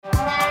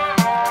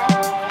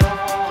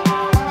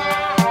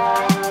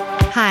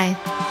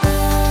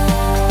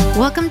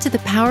the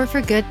Power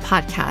for Good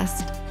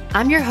podcast.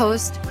 I'm your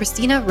host,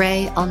 Christina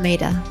Ray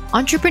Almeida,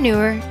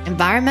 entrepreneur,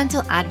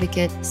 environmental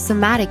advocate,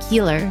 somatic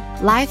healer,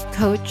 life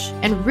coach,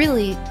 and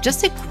really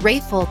just a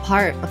grateful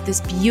part of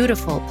this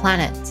beautiful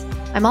planet.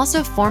 I'm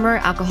also a former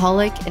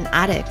alcoholic and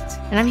addict,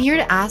 and I'm here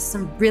to ask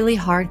some really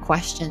hard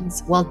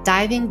questions while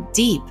diving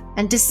deep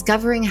and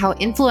discovering how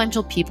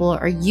influential people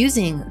are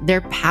using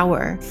their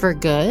power for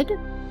good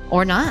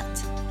or not.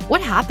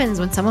 What happens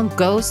when someone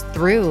goes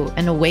through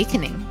an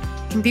awakening?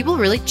 Can people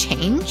really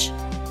change?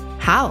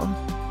 How?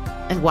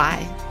 And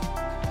why?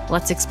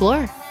 Let's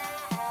explore.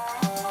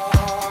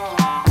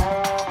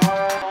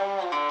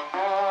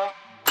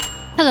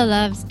 Hello,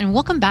 loves, and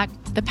welcome back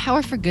to the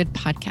Power for Good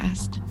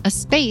podcast, a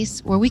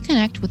space where we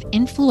connect with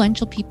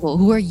influential people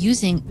who are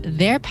using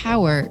their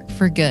power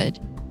for good.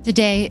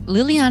 Today,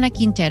 Liliana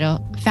Quintero,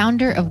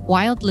 founder of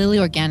Wild Lily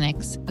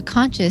Organics, a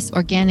conscious,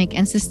 organic,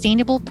 and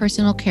sustainable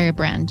personal care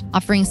brand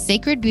offering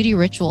sacred beauty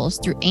rituals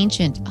through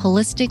ancient,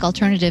 holistic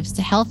alternatives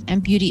to health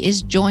and beauty,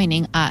 is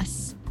joining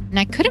us. And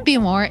I couldn't be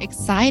more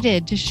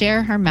excited to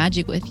share her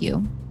magic with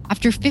you.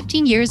 After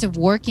 15 years of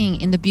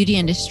working in the beauty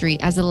industry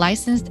as a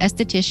licensed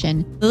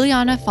esthetician,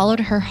 Liliana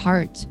followed her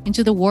heart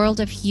into the world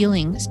of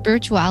healing,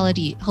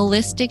 spirituality,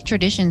 holistic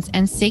traditions,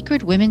 and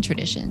sacred women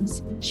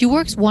traditions. She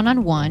works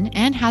one-on-one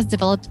and has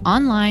developed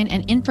online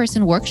and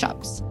in-person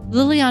workshops.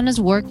 Liliana's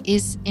work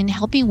is in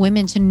helping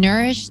women to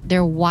nourish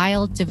their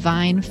wild,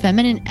 divine,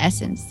 feminine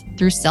essence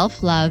through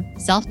self-love,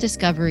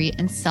 self-discovery,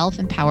 and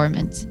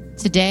self-empowerment.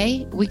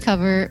 Today, we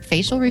cover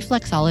facial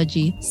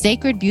reflexology,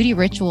 sacred beauty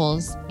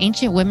rituals,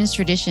 ancient women's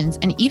traditions,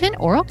 and even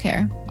oral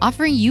care,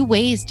 offering you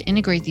ways to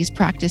integrate these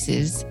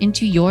practices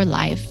into your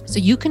life so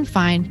you can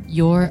find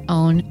your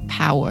own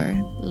power.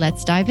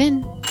 Let's dive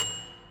in.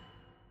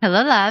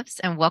 Hello, loves,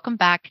 and welcome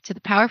back to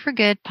the Power for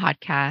Good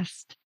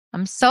podcast.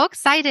 I'm so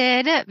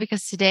excited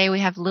because today we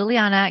have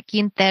Liliana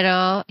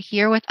Quintero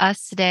here with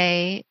us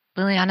today.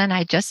 Liliana and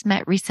I just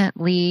met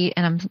recently,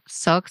 and I'm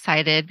so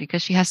excited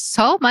because she has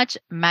so much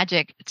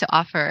magic to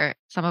offer,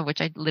 some of which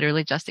I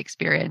literally just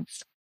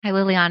experienced. Hi,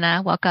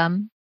 Liliana.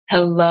 Welcome.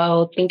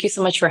 Hello. Thank you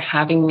so much for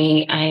having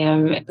me. I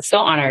am so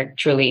honored,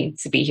 truly,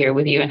 to be here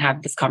with you and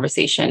have this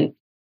conversation.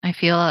 I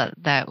feel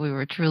that we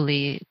were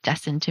truly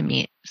destined to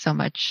meet. So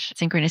much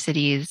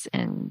synchronicities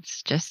and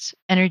just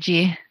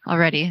energy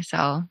already.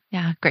 So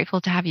yeah,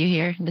 grateful to have you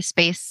here in the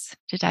space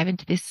to dive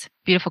into this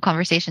beautiful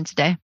conversation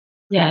today.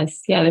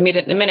 Yes. Yeah. The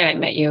minute I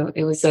met you,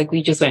 it was like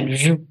we just went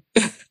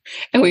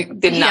and we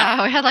did not.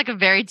 Yeah, we had like a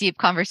very deep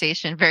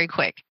conversation very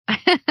quick.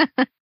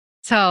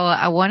 So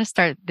I want to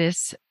start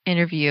this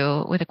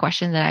interview with a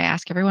question that I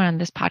ask everyone on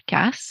this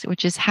podcast,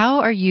 which is,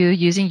 how are you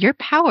using your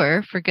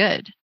power for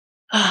good?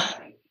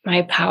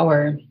 My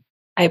power.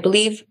 I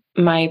believe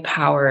my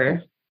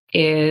power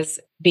is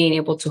being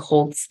able to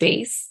hold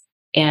space.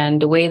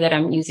 And the way that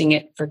I'm using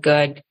it for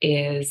good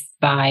is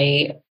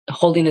by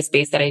holding the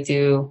space that I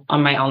do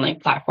on my online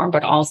platform,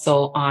 but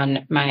also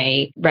on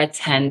my Red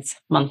Tent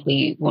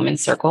monthly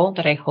women's circle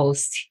that I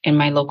host in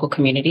my local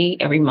community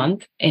every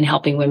month, in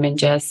helping women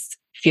just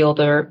feel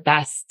their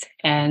best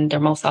and their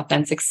most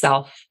authentic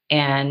self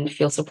and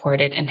feel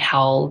supported and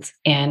held,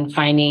 and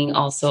finding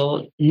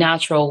also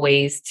natural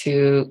ways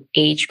to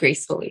age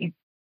gracefully.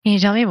 Can you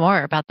tell me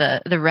more about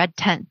the Red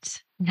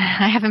Tent?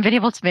 I haven't been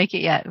able to make it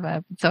yet, but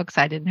I'm so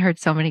excited and heard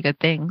so many good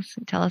things.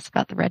 Tell us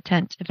about the Red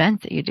Tent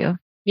event that you do.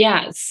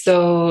 Yeah.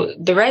 So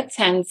the Red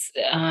Tents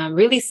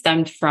really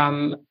stemmed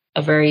from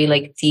a very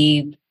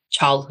deep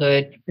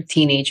childhood or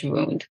teenage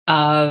wound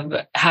of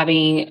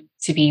having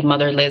to be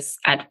motherless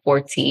at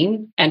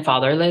 14 and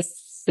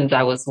fatherless since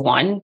I was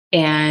 1.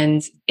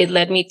 And it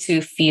led me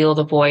to feel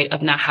the void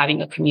of not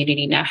having a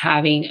community, not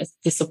having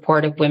the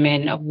support of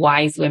women, of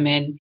wise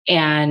women.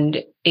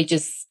 And it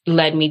just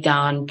led me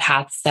down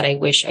paths that I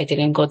wish I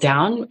didn't go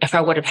down if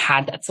I would have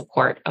had that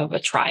support of a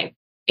tribe.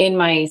 In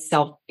my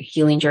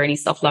self-healing journey,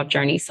 self-love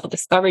journey,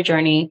 self-discovery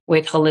journey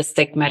with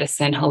holistic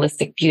medicine,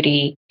 holistic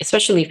beauty,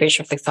 especially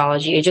facial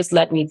reflexology, it just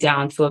led me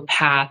down to a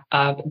path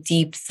of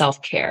deep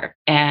self-care.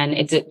 And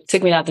it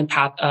took me down the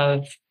path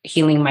of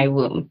healing my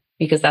womb,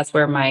 because that's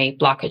where my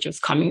blockage was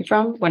coming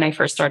from when I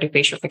first started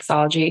facial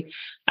reflexology.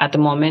 At the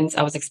moment,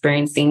 I was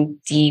experiencing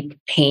deep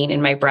pain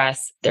in my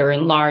breasts. They were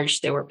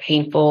enlarged, they were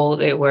painful,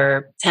 they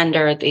were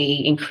tender, they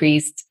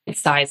increased in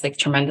size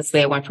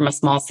tremendously. I went from a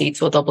small C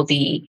to a double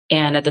D.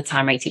 And at the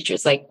time, my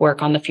teachers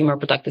work on the female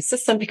reproductive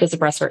system because the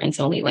breasts are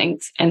intimately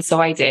linked. And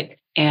so I did.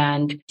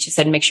 And she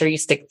said, make sure you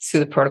stick to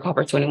the protocol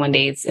for 21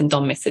 days and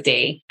don't miss a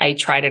day. I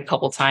tried it a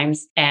couple of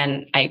times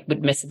and I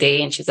would miss a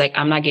day. And she's like,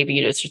 I'm not giving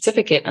you the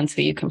certificate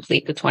until you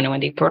complete the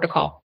 21-day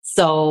protocol.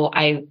 So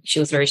she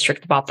was very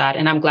strict about that.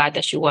 And I'm glad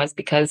that she was,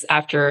 because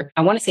after,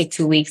 I want to say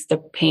 2 weeks, the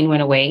pain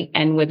went away.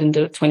 And within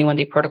the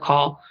 21-day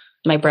protocol,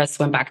 my breasts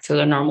went back to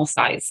the normal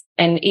size.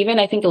 And even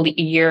I think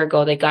a year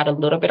ago, they got a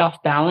little bit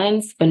off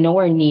balance, but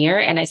nowhere near.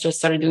 And I just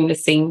started doing the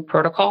same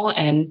protocol.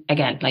 And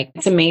again, like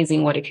it's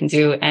amazing what it can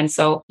do. And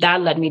so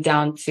that led me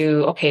down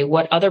to, okay,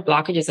 what other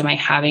blockages am I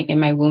having in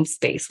my womb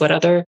space? What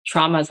other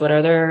traumas?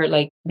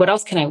 What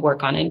else can I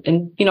work on?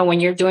 And when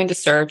you're doing the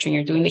search and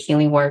you're doing the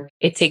healing work,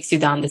 it takes you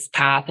down this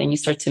path and you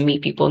start to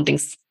meet people and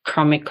things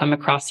come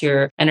across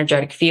your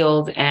energetic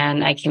field.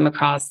 And I came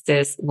across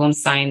this womb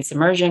science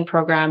immersion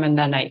program. And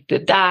then I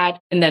did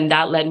that. And then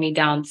that led me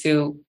down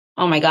to,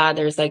 oh my God,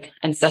 there's like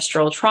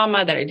ancestral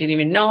trauma that I didn't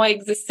even know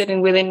existed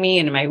within me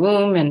and in my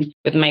womb and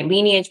with my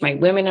lineage, my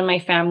women in my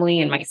family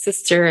and my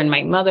sister and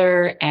my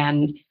mother.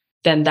 And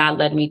then that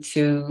led me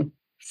to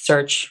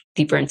search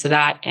deeper into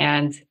that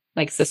and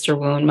like sister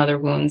wound, mother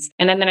wounds.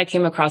 And then I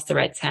came across the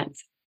red tent.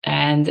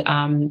 And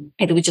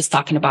I was just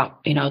talking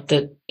about,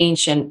 the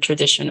ancient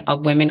tradition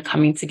of women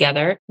coming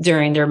together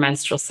during their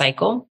menstrual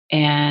cycle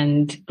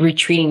and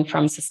retreating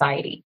from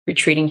society,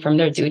 retreating from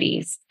their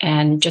duties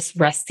and just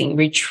resting,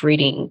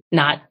 retreating,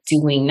 not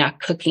doing, not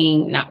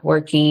cooking, not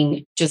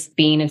working, just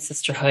being in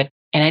sisterhood.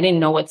 And I didn't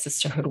know what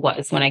sisterhood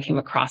was when I came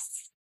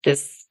across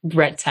this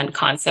red tent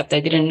concept. I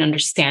didn't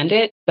understand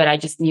it, but I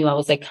just knew I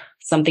was like,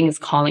 something is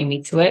calling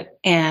me to it.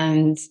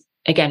 And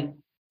again,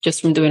 just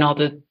from doing all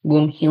the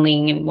womb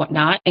healing and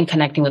whatnot and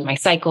connecting with my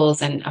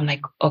cycles. And I'm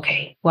like,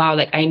 okay, wow,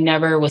 like I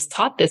never was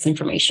taught this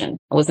information.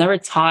 I was never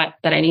taught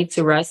that I need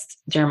to rest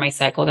during my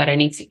cycle, that I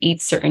need to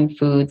eat certain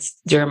foods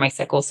during my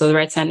cycle. So the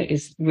Red Tent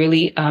is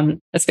really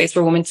a space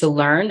for women to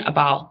learn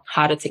about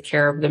how to take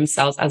care of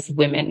themselves as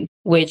women,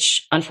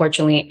 which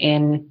unfortunately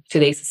in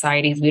today's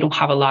societies, we don't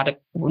have a lot of,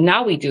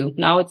 now we do,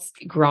 now it's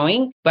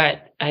growing.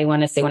 But I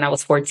want to say when I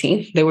was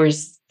 14,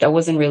 that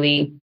wasn't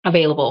really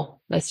available.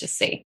 Let's just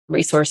say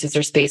resources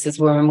or spaces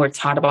where women were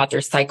taught about their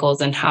cycles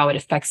and how it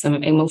affects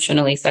them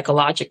emotionally,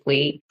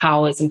 psychologically,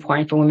 how it's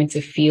important for women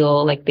to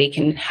feel like they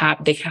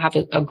have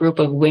a group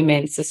of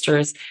women,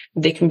 sisters,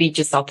 they can be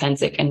just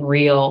authentic and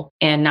real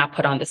and not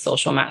put on the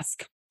social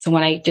mask. So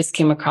when I just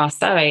came across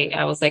that,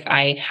 I was like,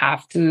 I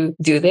have to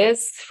do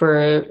this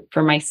for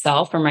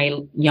myself, for my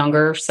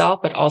younger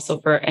self, but also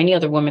for any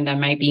other woman that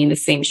might be in the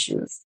same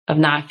shoes of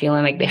not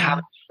feeling like they have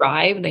a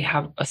tribe, they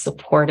have a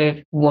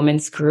supportive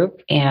women's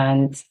group.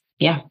 And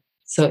yeah,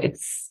 so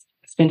it's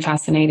been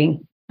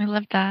fascinating. I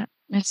love that.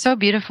 It's so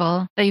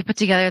beautiful that you put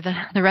together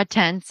the red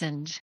tents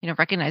and,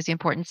 recognize the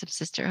importance of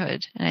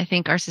sisterhood. And I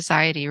think our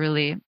society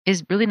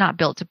is really not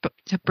built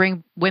to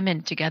bring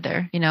women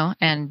together,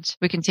 and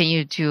we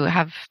continue to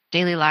have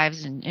daily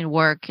lives and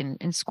work and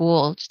in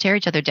school to tear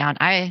each other down.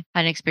 I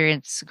had an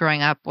experience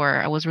growing up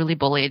where I was really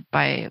bullied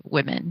by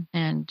women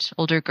and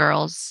older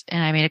girls.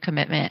 And I made a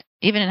commitment,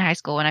 even in high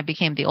school, when I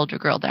became the older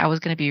girl, that I was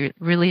going to be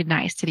really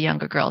nice to the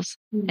younger girls.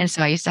 And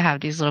so I used to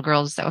have these little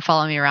girls that would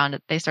follow me around.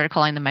 They started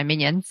calling them my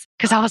minions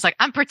because I was like,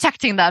 I'm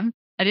protecting them.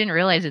 I didn't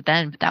realize it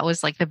then, but that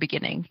was like the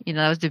beginning.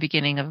 That was the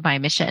beginning of my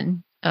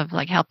mission of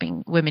like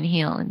helping women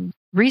heal. And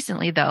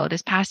recently, though,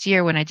 this past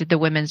year when I did the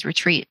women's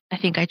retreat, I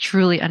think I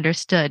truly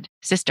understood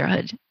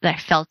sisterhood, that I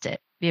felt it,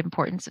 the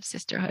importance of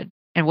sisterhood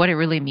and what it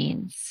really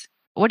means.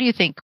 What do you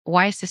think?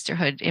 Why is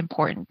sisterhood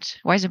important?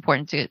 Why is it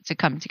important to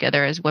come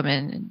together as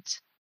women? And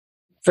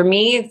for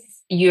me,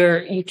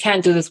 you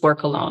can't do this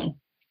work alone.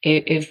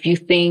 If you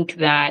think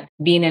that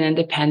being an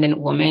independent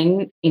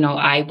woman,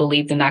 I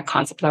believed in that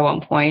concept at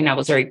one point. I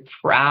was very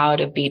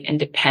proud of being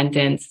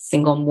independent,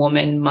 single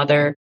woman,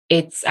 mother.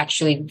 It's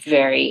actually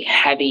very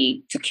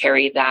heavy to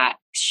carry that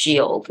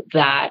shield,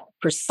 that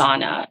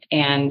persona.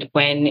 And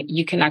when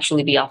you can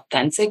actually be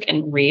authentic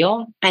and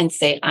real and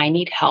say, I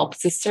need help,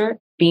 sister,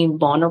 being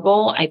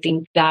vulnerable, I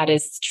think that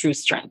is true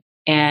strength.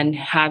 And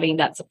having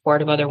that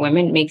support of other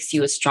women makes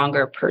you a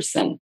stronger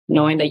person,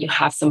 knowing that you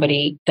have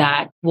somebody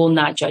that will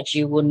not judge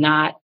you, will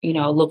not,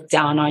 look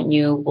down on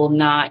you, will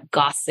not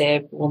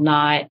gossip, will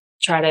not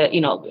try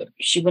to,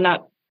 she will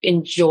not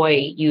enjoy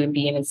you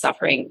being in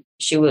suffering.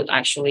 She will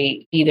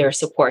actually be there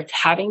support.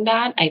 Having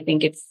that, I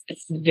think it's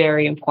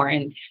very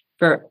important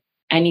for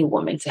any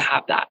woman to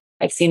have that.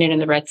 I've seen it in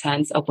the red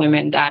tents of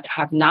women that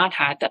have not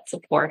had that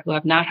support, who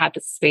have not had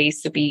the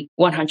space to be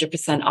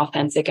 100%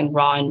 authentic and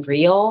raw and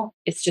real.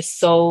 It's just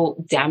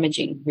so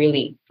damaging,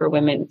 really, for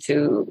women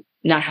to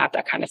not have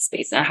that kind of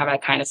space, not have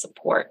that kind of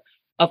support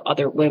of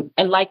other women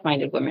and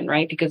like-minded women,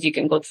 right? Because you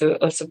can go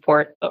to a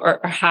support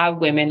or have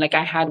women, like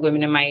I had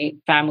women in my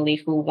family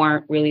who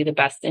weren't really the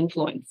best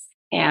influence.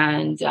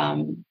 And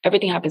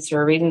everything happens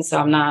for a reason. So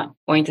I'm not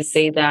going to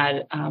say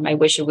that I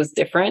wish it was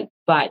different.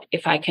 But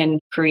if I can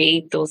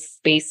create those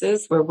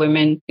spaces where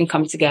women can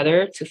come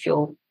together to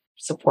feel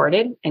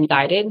supported and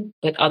guided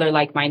with other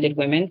like-minded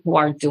women who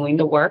are doing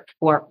the work,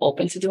 who are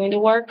open to doing the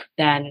work,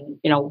 then,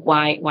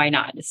 why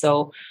not?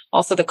 So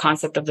also the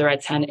concept of the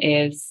red tent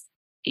is,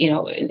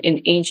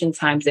 in ancient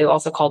times, they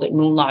also called it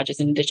moon lodges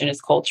in indigenous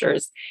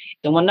cultures.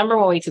 The number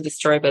one way to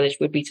destroy a village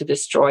would be to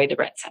destroy the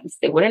red tents.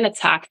 They wouldn't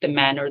attack the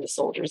men or the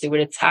soldiers. They would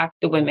attack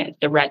the women,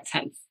 the red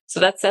tents. So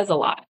that says a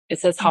lot.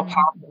 It says how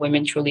powerful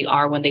women truly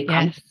are when they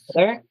come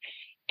together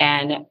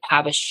and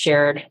have a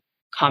shared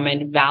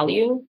common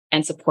value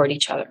and support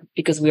each other,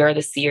 because we are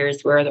the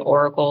seers, we are the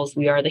oracles,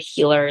 we are the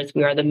healers,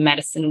 we are the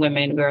medicine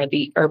women, we are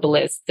the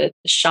herbalists, the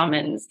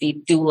shamans, the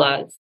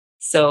doulas.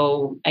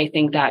 So I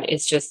think that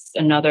is just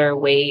another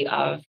way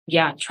of,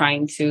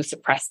 trying to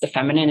suppress the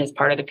feminine as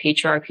part of the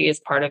patriarchy, as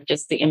part of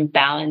just the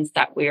imbalance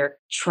that we're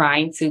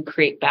trying to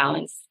create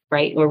balance,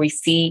 right? Where we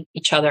see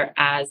each other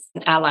as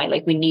an ally,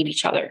 like we need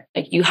each other.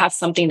 Like you have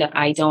something that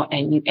I don't,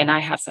 and I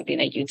have something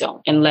that you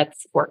don't, and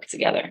let's work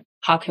together.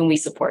 How can we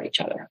support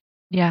each other?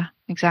 Yeah,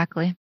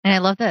 exactly. And I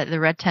love that the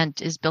red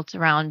tent is built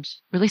around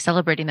really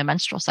celebrating the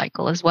menstrual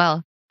cycle as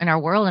well. In our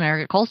world, in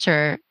our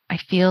culture, I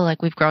feel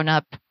like we've grown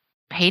up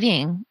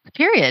hating the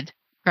period,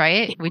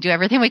 right? We do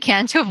everything we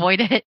can to avoid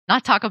it,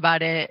 not talk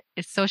about it.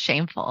 It's so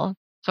shameful.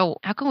 So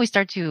how can we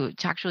start to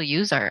actually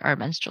use our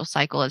menstrual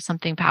cycle as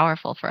something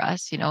powerful for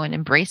us, and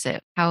embrace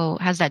it? How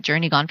has that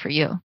journey gone for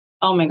you?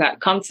 Oh my God,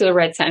 come to the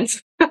red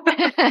tent.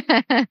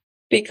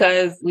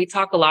 Because we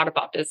talk a lot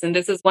about this. And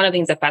this is one of the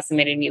things that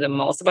fascinated me the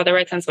most about the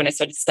red tents when I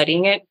started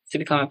studying it to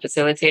become a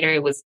facilitator.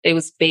 It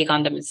was big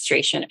on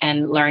demonstration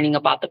and learning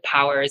about the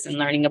powers and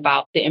learning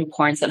about the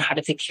importance and how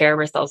to take care of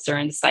ourselves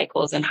during the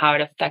cycles and how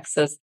it affects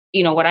us.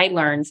 What I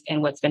learned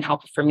and what's been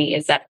helpful for me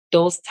is that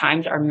those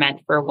times are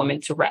meant for a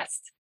woman to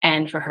rest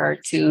and for her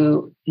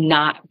to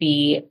not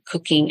be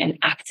cooking and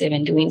active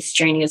and doing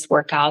strenuous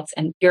workouts.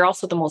 And you're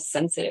also the most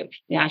sensitive.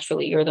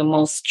 Naturally, you're the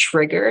most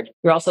triggered.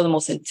 You're also the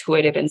most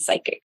intuitive and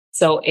psychic.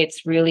 So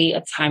it's really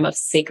a time of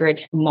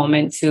sacred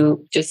moment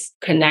to just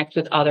connect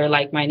with other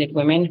like-minded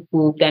women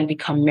who then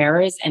become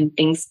mirrors, and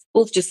things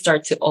will just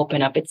start to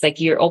open up. It's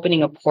like you're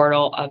opening a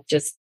portal of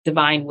just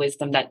divine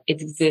wisdom that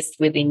exists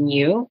within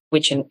you,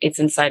 which it's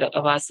inside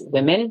of us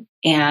women.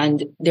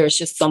 And there's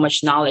just so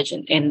much knowledge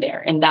in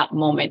there in that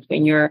moment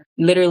when you're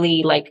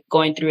literally like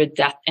going through a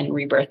death and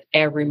rebirth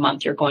every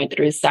month. You're going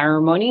through a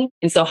ceremony.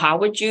 And so how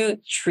would you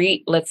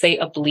treat, let's say,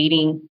 a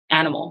bleeding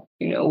animal?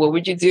 What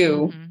would you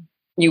do? Mm-hmm.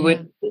 You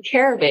would take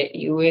care of it.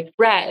 You would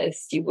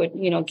rest. You would,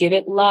 give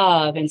it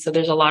love. And so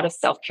there's a lot of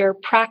self-care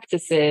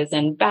practices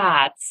and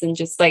baths and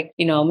just like,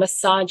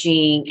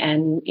 massaging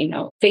and,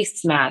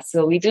 face masks.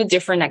 So we do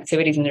different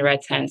activities in the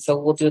red tent. So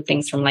we'll do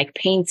things from like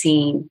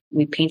painting.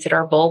 We painted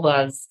our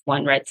vulvas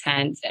one red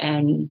tent,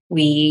 and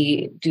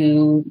we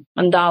do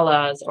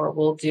mandalas, or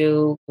we'll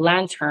do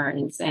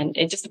lanterns, and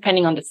it just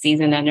depending on the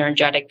season and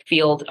energetic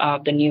field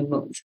of the new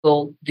moons,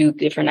 we'll do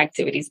different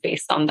activities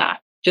based on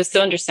that. Just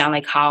to understand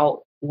like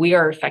how we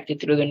are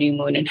affected through the new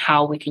moon and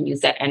how we can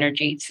use that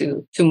energy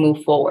to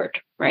move forward,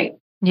 right?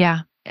 Yeah.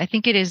 I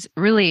think it is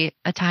really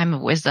a time of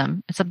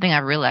wisdom. It's something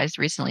I've realized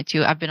recently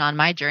too. I've been on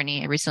my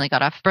journey. I recently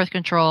got off birth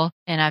control,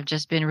 and I've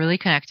just been really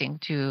connecting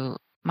to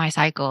my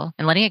cycle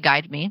and letting it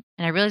guide me.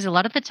 And I realized a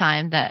lot of the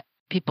time that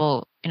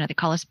people, they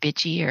call us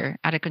bitchy or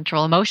out of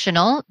control,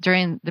 emotional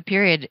during the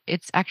period.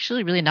 It's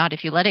actually really not.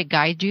 If you let it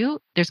guide you,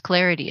 there's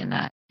clarity in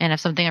that. And if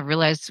something I've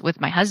realized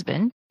with my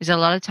husband is that a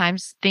lot of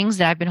times things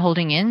that I've been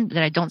holding in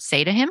that I don't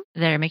say to him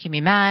that are making me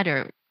mad,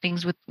 or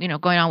things with,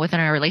 going on within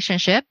our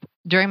relationship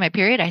during my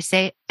period, I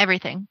say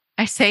everything.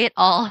 I say it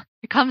all.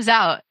 It comes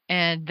out.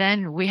 And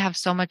then we have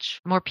so much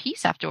more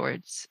peace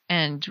afterwards.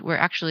 And we're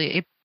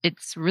actually,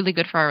 it's really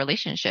good for our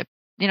relationship.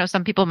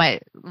 Some people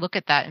might look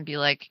at that and be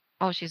like,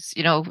 oh, she's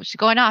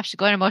going off, she's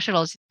going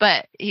emotional.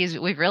 But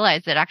we've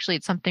realized that actually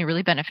it's something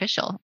really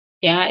beneficial.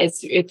 Yeah,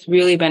 it's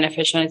really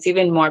beneficial. And it's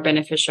even more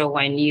beneficial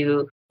when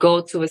you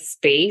go to a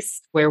space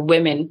where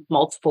women,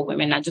 multiple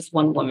women, not just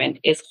one woman,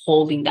 is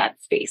holding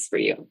that space for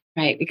you,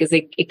 right? Because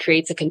it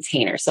creates a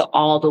container. So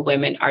all the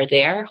women are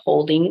there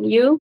holding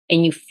you,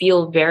 and you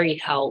feel very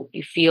held.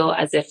 You feel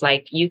as if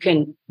like you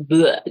can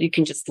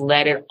just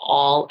let it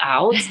all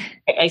out.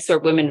 I swear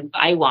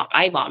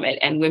I vomit,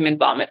 and women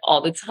vomit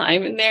all the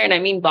time in there. And I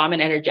mean vomit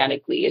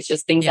energetically. It's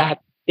just things that have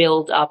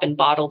build up and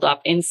bottled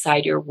up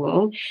inside your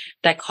womb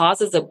that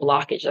causes a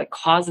blockage, that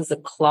causes a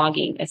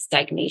clogging, a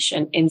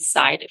stagnation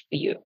inside of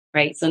you,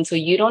 right? So until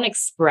you don't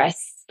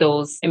express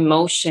those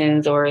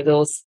emotions or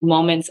those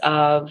moments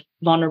of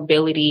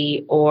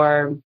vulnerability,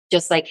 or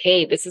just like,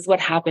 hey, this is what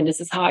happened,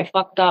 this is how I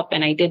fucked up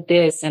and I did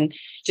this, and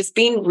just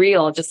being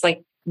real, just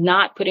like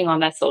not putting on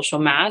that social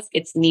mask.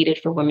 It's needed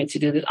for women to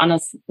do this on a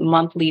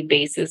monthly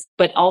basis,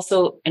 but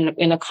also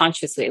in a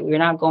conscious way. We're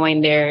not going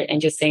there and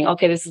just saying,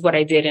 okay, this is what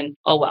I did, and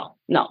oh, well,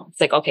 no,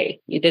 it's like, okay,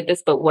 you did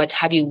this, but what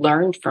have you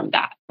learned from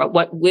that? Or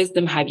what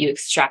wisdom have you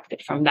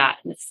extracted from that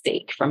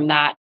mistake, from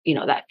that,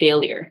 that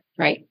failure,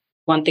 right?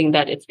 One thing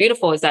that it's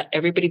beautiful is that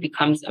everybody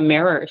becomes a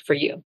mirror for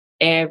you.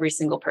 Every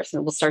single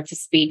person will start to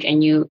speak,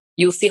 and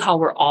you'll see how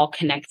we're all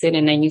connected.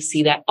 And then you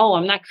see that, oh,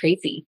 I'm not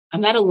crazy.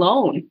 I'm not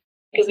alone.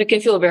 Because we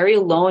can feel very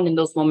alone in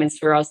those moments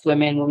for us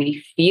women when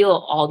we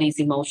feel all these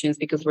emotions,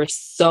 because we're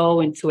so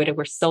intuitive,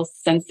 we're so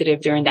sensitive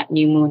during that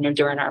new moon or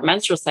during our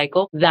menstrual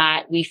cycle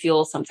that we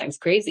feel sometimes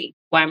crazy.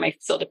 Why am I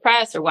so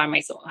depressed? Or why am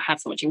I have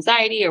so much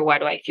anxiety? Or why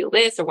do I feel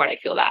this? Or why do I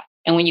feel that?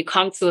 And when you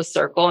come to a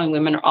circle and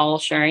women are all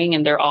sharing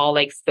and they're all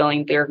like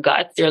spilling their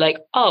guts, you're like,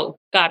 oh,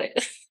 got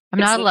it. I'm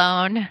not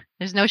alone.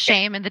 There's no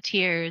shame in the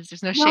tears.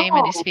 There's no shame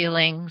in these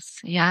feelings.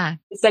 Yeah.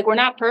 It's like we're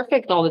not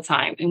perfect all the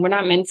time, and we're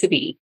not meant to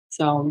be.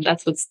 So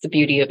that's what's the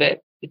beauty of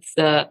it. It's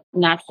the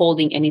not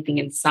holding anything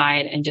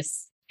inside and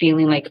just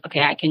feeling like,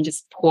 okay, I can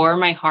just pour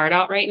my heart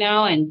out right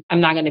now and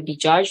I'm not going to be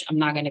judged. I'm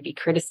not going to be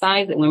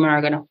criticized, and women are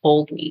going to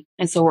hold me.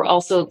 And so we're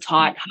also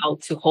taught how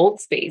to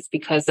hold space,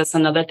 because that's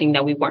another thing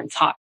that we weren't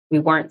taught. We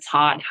weren't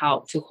taught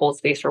how to hold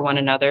space for one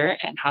another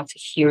and how to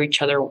hear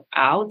each other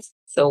out.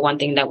 So one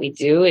thing that we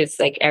do is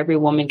like every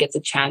woman gets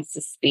a chance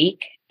to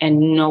speak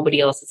and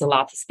nobody else is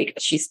allowed to speak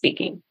as she's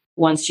speaking.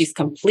 Once she's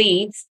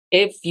complete,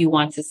 if you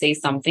want to say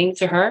something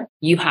to her,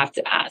 you have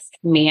to ask,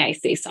 may I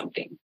say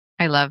something?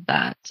 I love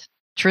that.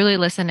 Truly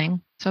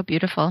listening. So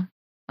beautiful.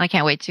 I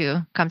can't wait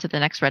to come to the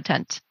next red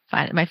tent.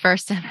 Find my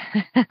first.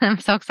 I'm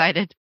so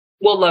excited.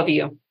 We'll love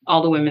you,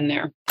 all the women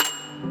there.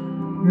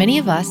 Many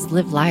of us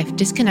live life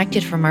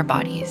disconnected from our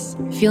bodies,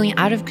 feeling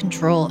out of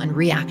control and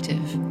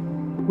reactive.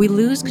 We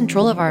lose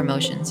control of our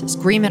emotions,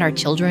 scream at our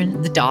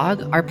children, the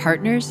dog, our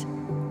partners.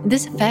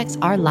 This affects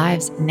our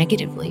lives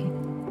negatively.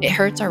 It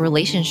hurts our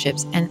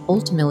relationships, and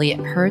ultimately it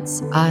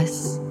hurts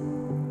us.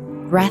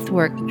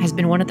 Breathwork has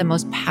been one of the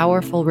most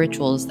powerful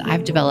rituals that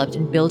I've developed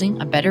in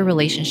building a better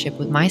relationship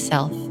with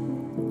myself,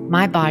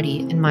 my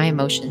body, and my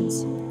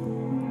emotions.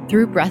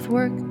 Through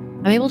breathwork,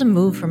 I'm able to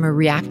move from a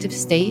reactive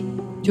state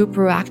to a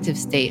proactive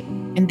state,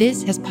 and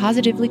this has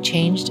positively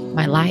changed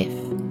my life,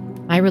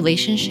 my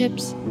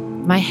relationships,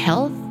 my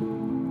health,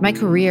 my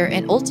career,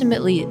 and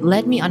ultimately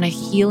led me on a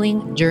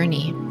healing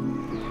journey.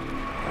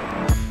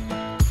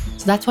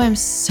 So that's why I'm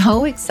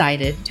so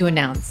excited to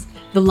announce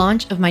the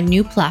launch of my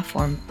new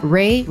platform,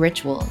 Ray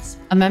Rituals,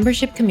 a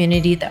membership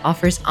community that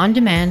offers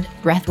on-demand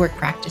breathwork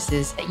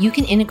practices that you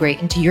can integrate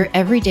into your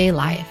everyday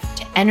life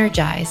to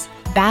energize,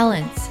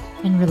 balance,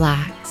 and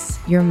relax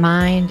your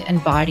mind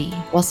and body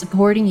while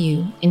supporting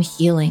you in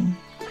healing.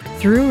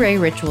 Through Ray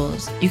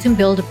Rituals, you can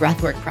build a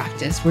breathwork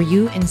practice where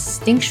you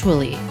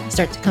instinctually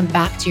start to come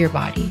back to your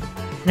body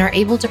and are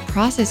able to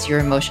process your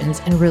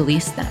emotions and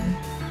release them.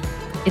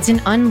 It's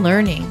an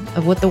unlearning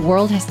of what the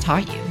world has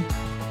taught you,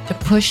 to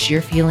push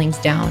your feelings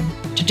down,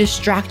 to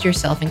distract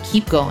yourself and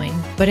keep going,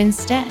 but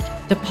instead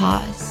to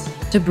pause,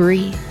 to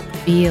breathe,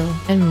 feel,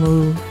 and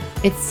move.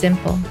 It's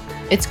simple,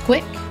 it's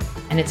quick,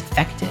 and it's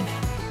effective.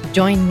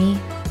 Join me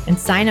and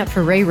sign up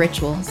for Ray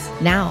Rituals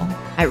now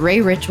at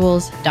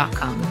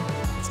rayrituals.com.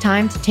 It's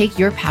time to take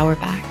your power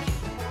back,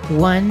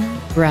 one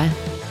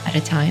breath at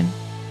a time.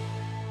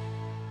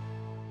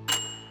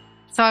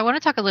 So I want to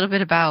talk a little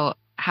bit about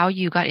how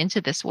you got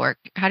into this work.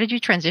 How did you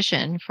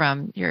transition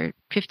from your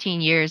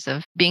 15 years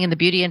of being in the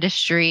beauty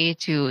industry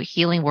to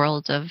healing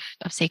world of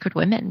sacred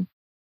women?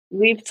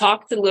 We've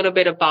talked a little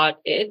bit about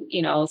it,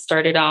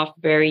 started off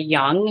very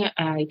young.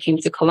 I came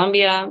to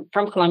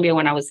from Colombia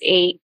when I was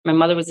 8. My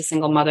mother was a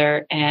single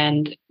mother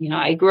and,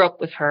 I grew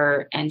up with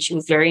her and she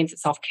was very into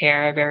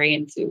self-care,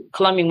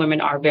 Colombian women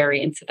are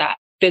very into that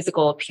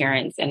physical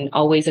appearance and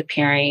always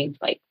appearing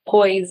like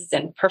poised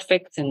and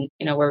perfect. And,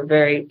 we're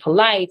very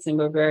polite and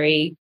we're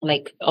very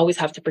always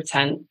have to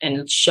pretend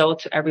and show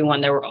to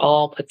everyone that we're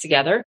all put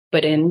together.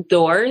 But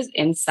indoors,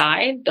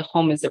 inside, the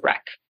home is a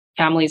wreck.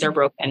 Families are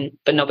broken,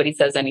 but nobody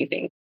says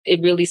anything.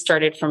 It really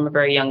started from a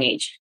very young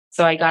age.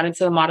 So I got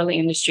into the modeling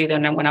industry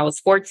then when I was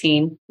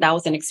 14. That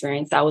was an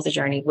experience. That was a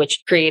journey,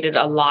 which created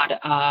a lot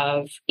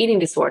of eating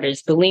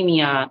disorders,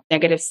 bulimia,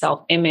 negative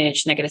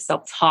self-image, negative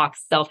self-talk,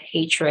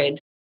 self-hatred.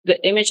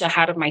 The image I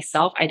had of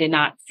myself, I did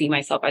not see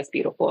myself as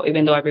beautiful,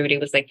 even though everybody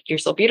was like, you're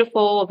so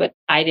beautiful, but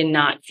I did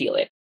not feel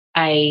it.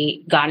 I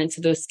got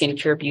into the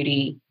skincare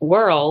beauty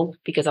world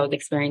because I was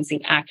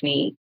experiencing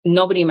acne.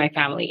 Nobody in my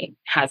family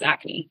has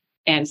acne.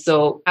 And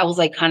so I was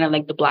kind of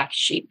like the black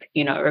sheep,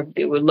 or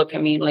they would look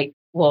at me like,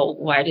 well,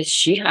 why does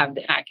she have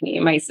the acne?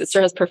 My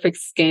sister has perfect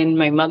skin.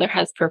 My mother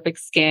has perfect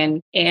skin.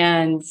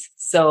 And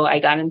so I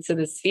got into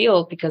this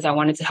field because I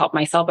wanted to help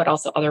myself, but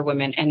also other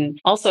women.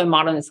 And also in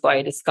modeling school,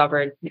 I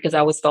discovered because I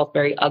always felt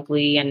very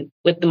ugly. And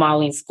with the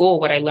modeling school,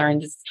 what I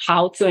learned is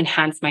how to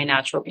enhance my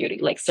natural beauty,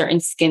 like certain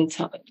skin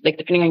tone,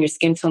 depending on your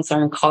skin tone,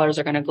 certain colors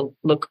are going to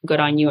look good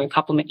on you and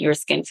complement your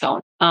skin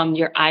tone.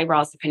 Your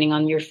eyebrows, depending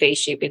on your face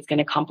shape, it's going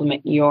to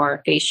complement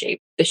your face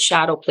shape. The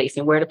shadow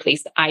placement, where to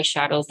place the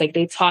eyeshadows.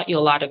 They taught you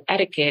a lot of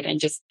etiquette and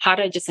just how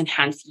to just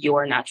enhance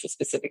your natural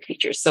specific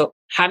features. So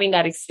having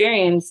that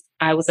experience,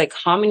 I was like,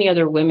 how many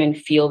other women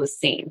feel the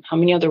same? How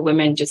many other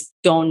women just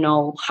don't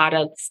know how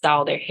to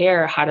style their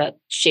hair, how to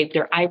shape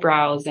their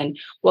eyebrows and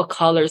what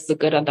colors look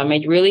good on them?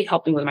 It really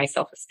helped me with my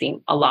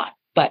self-esteem a lot.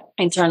 But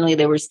internally,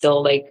 they were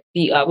still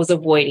was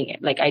avoiding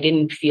it. I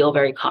didn't feel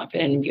very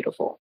confident and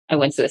beautiful. I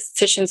went to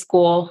esthetician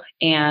school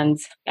and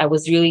I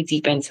was really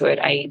deep into it.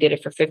 I did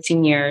it for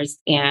 15 years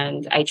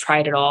and I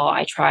tried it all.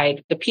 I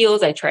tried the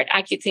peels, I tried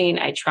Accutane,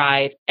 I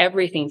tried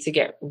everything to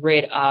get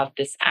rid of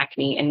this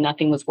acne and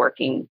nothing was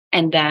working.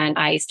 And then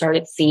I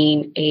started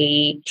seeing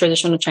a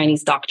traditional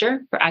Chinese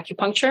doctor for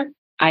acupuncture.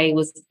 I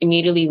was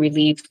immediately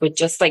relieved with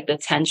just the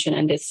tension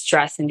and the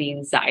stress and the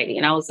anxiety.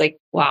 And I was like,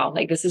 wow,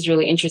 this is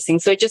really interesting.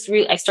 So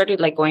I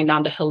started going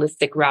down the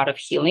holistic route of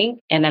healing.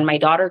 And then my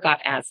daughter got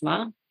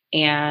asthma.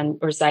 and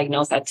was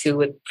diagnosed at 2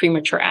 with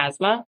premature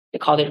asthma. They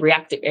called it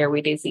reactive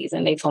airway disease.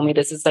 And they told me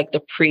this is like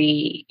the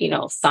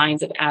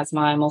signs of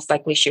asthma. And most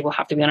likely she will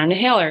have to be on an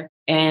inhaler.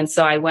 And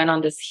so I went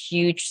on this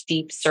huge,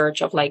 deep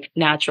search of like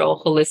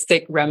natural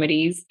holistic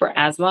remedies for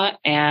asthma.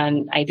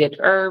 And I did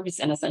herbs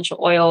and essential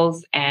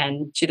oils,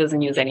 and she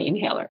doesn't use any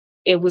inhaler.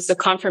 It was a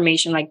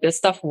confirmation like this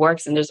stuff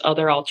works and there's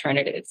other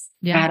alternatives.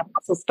 Yeah. I had a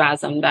muscle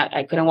spasm that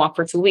I couldn't walk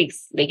for 2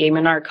 weeks. They gave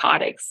me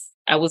narcotics.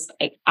 I was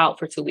like out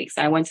for 2 weeks.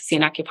 I went to see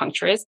an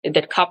acupuncturist. They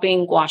did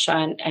cupping, gua sha,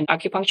 and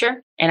acupuncture,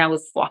 and I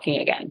was walking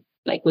again,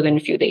 like within a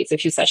few days, a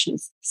few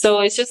sessions. So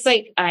it's just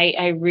like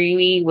I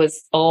really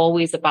was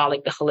always about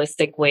like the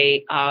holistic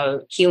way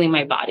of healing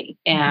my body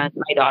and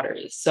my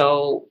daughters.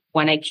 So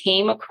when I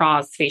came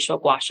across facial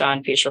gua sha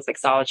and facial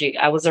reflexology,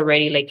 I was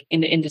already like in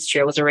the industry.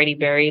 I was already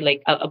very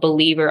like a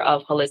believer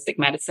of holistic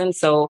medicine.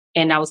 So,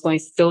 and I was going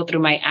still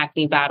through my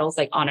acne battles,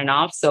 like on and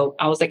off. So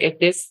I was like, if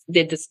this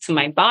did this to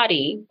my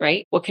body,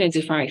 right, what can it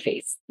do for my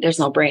face? There's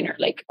no brainer.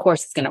 Like, of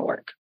course it's going to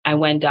work. I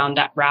went down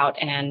that route,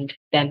 and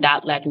then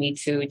that led me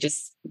to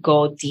just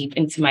go deep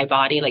into my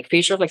body. Like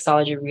facial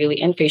reflexology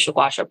really and facial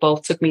gua sha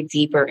both took me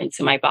deeper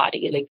into my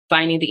body, like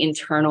finding the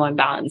internal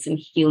imbalance and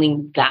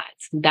healing that.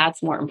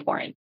 That's more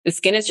important. The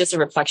skin is just a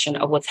reflection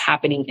of what's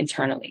happening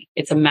internally.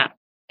 It's a map.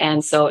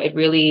 And so it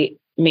really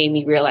made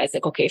me realize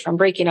like, okay, if I'm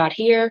breaking out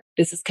here,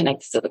 this is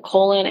connected to the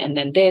colon, and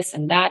then this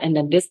and that, and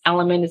then this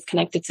element is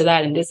connected to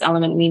that, and this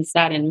element means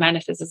that, and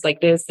manifests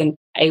like this. And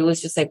I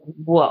was just like,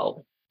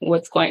 whoa,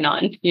 what's going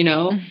on?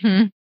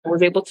 I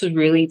was able to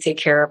really take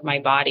care of my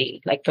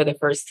body, like for the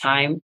first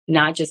time,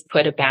 not just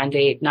put a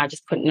Band-Aid, not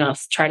just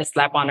try to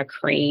slap on a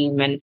cream.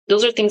 And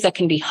those are things that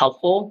can be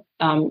helpful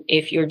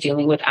if you're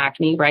dealing with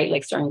acne, right?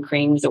 Like certain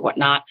creams or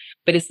whatnot,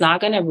 but it's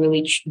not going to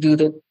really do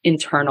the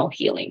internal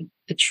healing,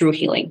 the true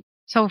healing.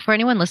 So for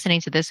anyone listening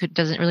to this who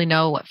doesn't really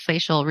know what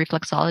facial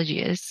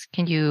reflexology is,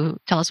 can you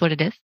tell us what it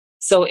is?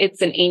 So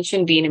it's an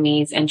ancient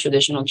Vietnamese and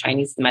traditional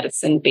Chinese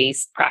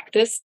medicine-based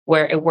practice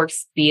where it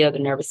works via the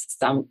nervous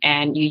system,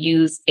 and you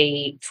use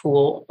a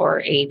tool or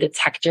a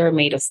detector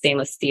made of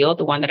stainless steel,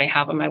 the one that I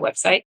have on my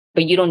website.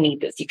 But you don't need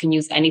this. You can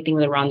use anything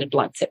with a rounded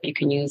blunt tip. You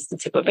can use the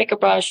tip of a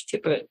brush,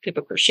 tip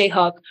of crochet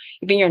hook,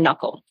 even your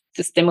knuckle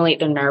to stimulate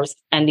the nerves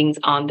endings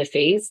on the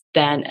face.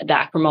 Then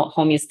that promote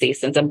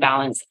homeostasis and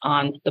balance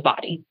on the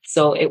body.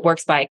 So it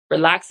works by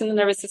relaxing the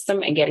nervous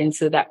system and get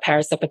into that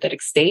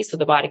parasympathetic state so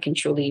the body can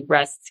truly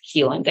rest,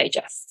 heal, and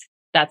digest.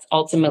 That's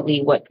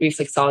ultimately what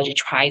reflexology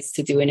tries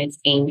to do and its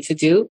aim to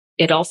do.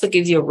 It also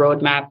gives you a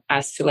roadmap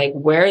as to like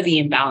where the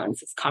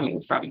imbalance is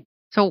coming from.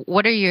 So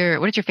what is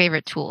your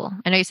favorite tool?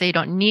 I know you say you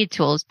don't need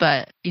tools,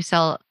 but you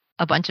sell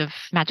a bunch of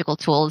magical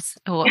tools.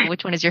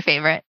 Which one is your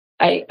favorite?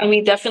 I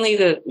mean, definitely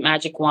the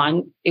magic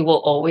wand. It will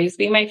always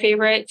be my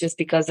favorite just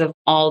because of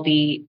all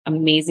the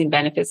amazing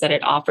benefits that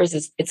it offers.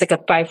 It's like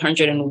a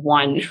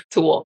 501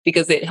 tool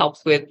because it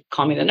helps with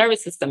calming the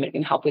nervous system. It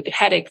can help with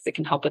headaches. It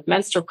can help with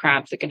menstrual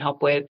cramps. It can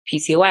help with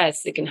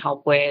PCOS. It can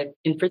help with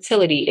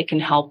infertility. It can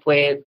help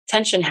with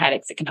tension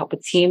headaches. It can help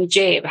with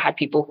TMJ. I've had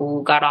people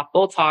who got off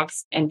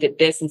Botox and did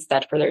this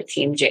instead for their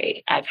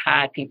TMJ. I've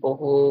had people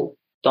who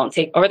don't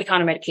take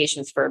over-the-counter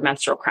medications for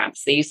menstrual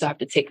cramps. They used to have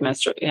to take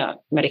menstrual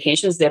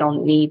medications. They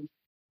don't need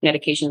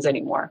medications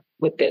anymore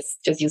with this,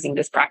 just using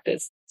this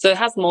practice. So it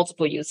has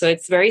multiple use. So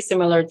it's very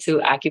similar to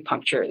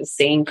acupuncture, the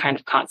same kind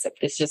of concept.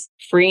 It's just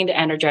freeing the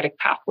energetic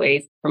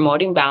pathways,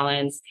 promoting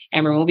balance,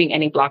 and removing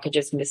any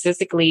blockages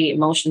physically,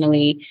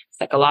 emotionally,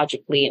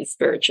 psychologically, and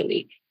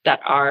spiritually that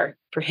are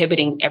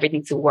prohibiting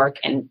everything to work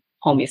in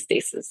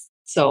homeostasis.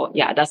 So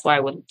yeah, that's why I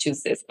would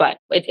choose this. But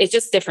it's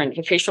just different.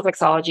 For facial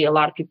reflexology, a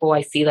lot of people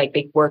I see like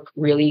they work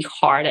really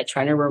hard at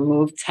trying to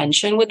remove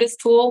tension with this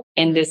tool,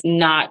 and this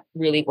not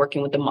really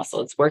working with the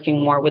muscle. It's working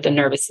more with the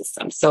nervous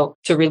system. So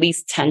to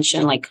release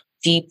tension, like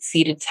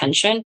deep-seated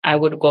tension, I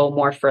would go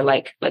more for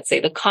like, let's say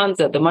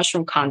the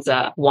mushroom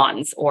kanza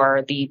wands,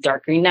 or the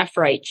dark green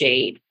nephrite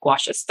jade gua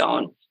sha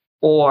stone,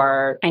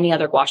 or any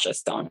other gua sha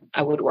stone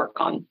I would work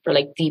on for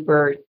like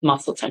deeper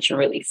muscle tension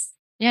release.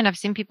 Yeah, and I've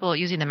seen people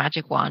using the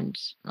magic wand.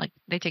 Like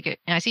they take it,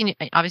 and I've seen,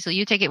 obviously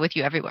you take it with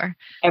you everywhere.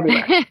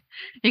 Everywhere.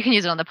 You can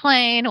use it on the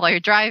plane while you're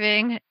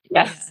driving.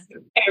 Yes,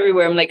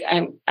 everywhere. I'm like,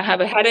 I have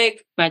a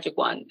headache, magic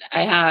wand.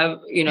 I have,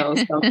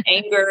 some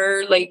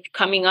anger like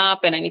coming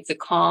up, and I need to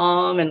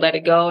calm and let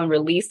it go and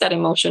release that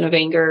emotion of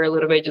anger a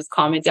little bit, just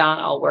calm it down.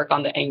 I'll work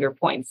on the anger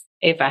points.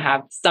 If I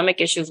have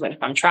stomach issues, if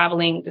I'm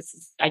traveling,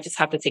 I just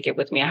have to take it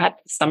with me. I had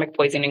stomach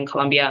poisoning in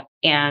Colombia,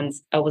 and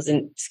I was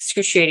in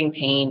excruciating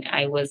pain.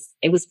 It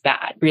was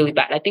bad, really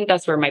bad. I think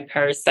that's where my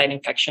parasite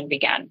infection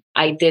began.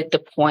 I did the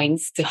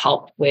points to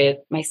help with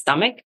my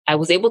stomach. I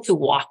was able to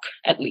walk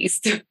at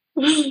least.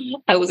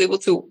 I was able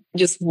to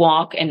just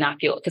walk and not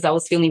feel it because I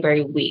was feeling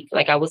very weak.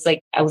 I was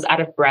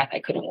out of breath. I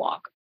couldn't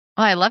walk.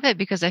 Well, I love it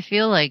because I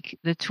feel like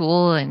the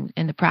tool and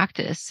the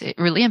practice, it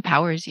really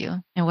empowers you.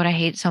 And what I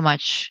hate so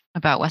much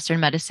about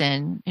Western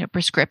medicine,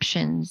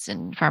 prescriptions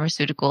and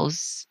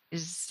pharmaceuticals,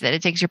 is that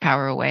it takes your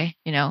power away.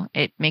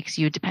 It makes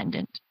you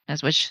dependent.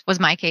 as which was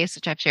my case,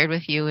 which I've shared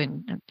with you.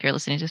 And if you're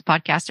listening to this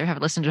podcast or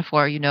have listened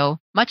before, you know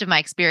much of my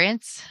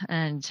experience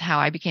and how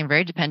I became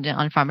very dependent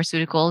on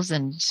pharmaceuticals.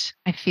 And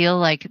I feel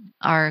like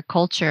our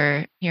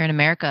culture here in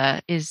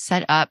America is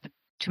set up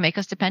to make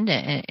us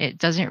dependent. And it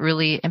doesn't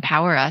really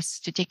empower us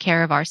to take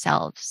care of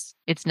ourselves.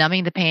 It's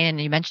numbing the pain.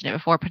 And you mentioned it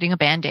before, putting a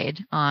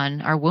Band-Aid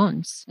on our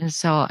wounds. And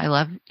so I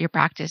love your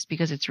practice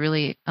because it's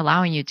really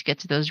allowing you to get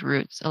to those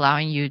roots,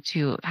 allowing you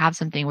to have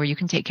something where you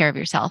can take care of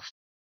yourself.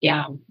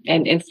 Yeah.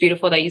 And it's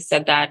beautiful that you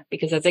said that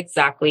because that's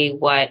exactly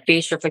what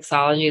facial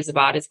reflexology is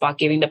about. It's about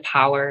giving the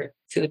power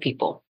to the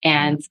people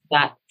and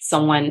that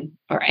someone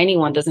or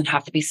anyone doesn't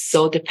have to be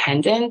so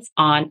dependent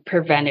on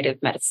preventative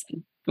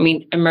medicine. I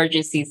mean,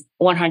 emergencies,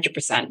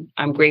 100%.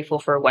 I'm grateful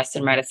for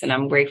Western medicine.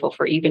 I'm grateful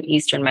for even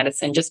Eastern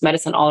medicine, just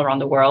medicine all around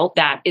the world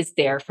that is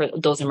there for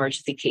those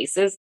emergency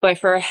cases. But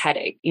for a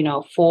headache,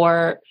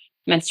 for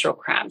menstrual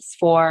cramps,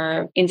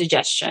 for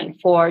indigestion,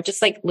 for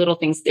just like little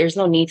things, there's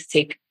no need to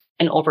take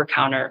an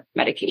over-counter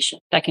medication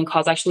that can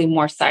cause actually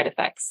more side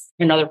effects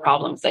and other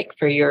problems, like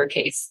for your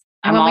case.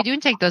 And when we do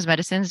take those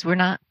medicines, we're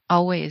not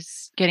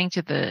always getting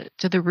to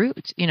the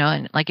root,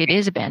 and like it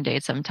is a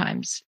Band-Aid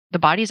sometimes. The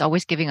body is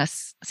always giving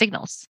us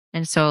signals.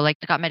 And so like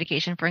I got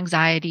medication for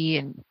anxiety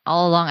and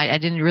all along I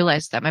didn't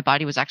realize that my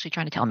body was actually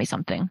trying to tell me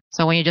something.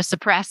 So when you just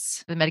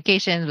suppress the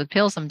medications with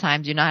pills,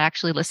 sometimes you're not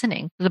actually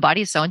listening. The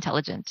body is so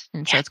intelligent.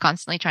 And so it's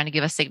constantly trying to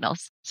give us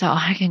signals. So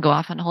I can go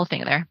off on the whole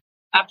thing there.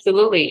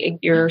 Absolutely.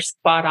 You're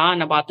spot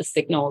on about the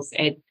signals.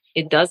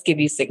 It does give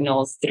you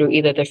signals through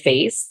either the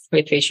face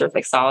with facial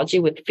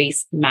reflexology, with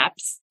face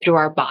maps through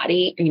our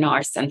body,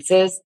 our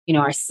senses,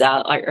 our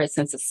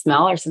sense of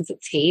smell, our sense of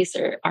taste,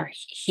 or our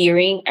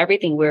hearing,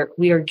 everything.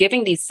 We are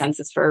giving these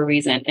senses for a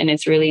reason. And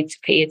it's really to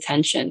pay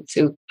attention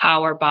to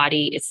how our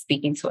body is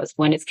speaking to us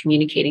when it's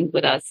communicating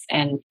with us.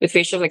 And with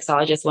facial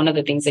reflexology, it's one of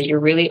the things that you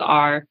really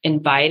are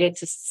invited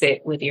to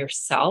sit with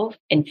yourself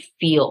and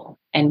feel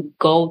and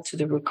go to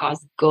the root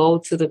cause, go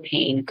to the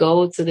pain,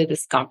 go to the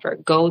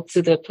discomfort, go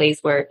to the place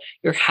where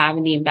you're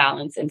having the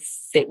imbalance and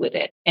sit with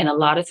it. And a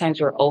lot of times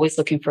we're always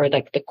looking for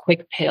like the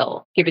quick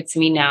pill. Give it to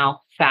me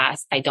now,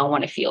 fast. I don't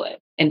want to feel it.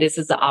 And this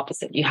is the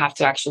opposite. You have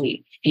to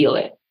actually feel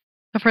it.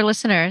 But for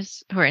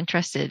listeners who are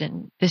interested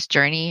in this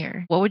journey,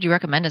 or what would you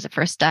recommend as a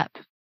first step?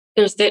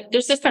 There's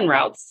different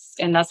routes.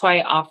 And that's why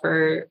I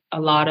offer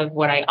a lot of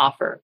what I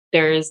offer.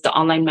 There's the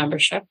online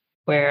membership,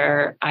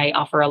 where I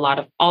offer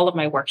all of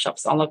my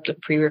workshops, all of the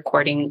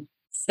pre-recordings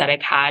that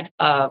I've had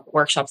of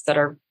workshops that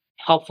are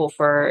helpful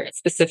for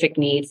specific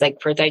needs,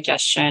 like for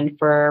digestion,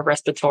 for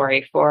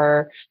respiratory,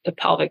 for the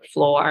pelvic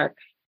floor,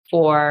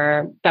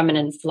 for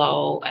feminine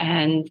flow,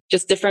 and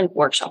just different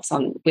workshops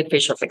with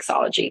facial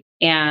reflexology.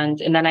 And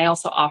then I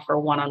also offer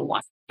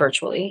one-on-one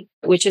virtually,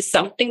 which is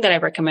something that I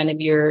recommend if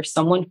you're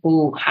someone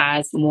who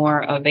has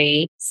more of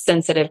a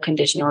sensitive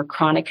condition or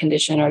chronic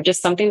condition, or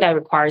just something that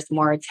requires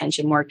more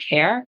attention, more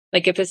care.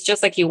 Like if it's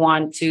just like you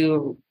want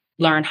to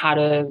learn how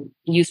to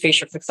use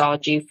facial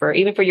reflexology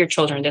even for your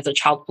children. There's a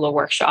child flow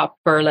workshop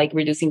for like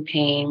reducing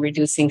pain,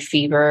 reducing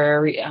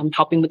fever,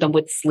 helping with them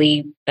with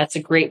sleep. That's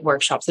a great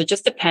workshop. So it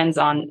just depends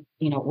on,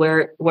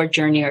 where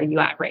journey are you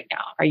at right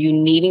now? Are you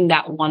needing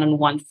that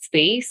one-on-one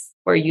space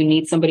where you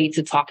need somebody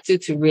to talk to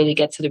really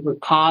get to the root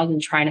cause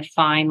and trying to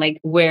find like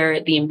where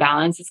the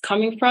imbalance is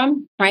coming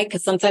from, right?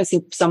 Because sometimes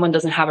someone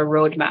doesn't have a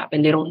roadmap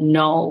and they don't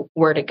know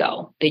where to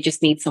go. They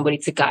just need somebody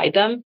to guide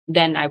them.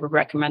 Then I would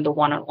recommend the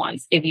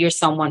one-on-ones. If you're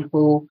someone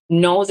who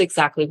knows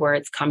exactly where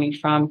it's coming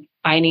from,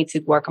 I need to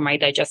work on my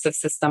digestive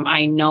system.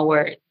 I know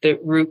where the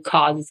root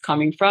cause is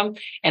coming from,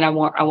 and I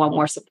want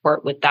more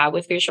support with that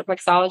with facial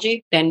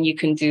reflexology. Then you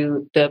can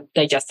do the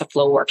digestive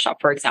flow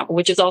workshop, for example,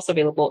 which is also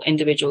available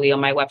individually on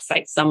my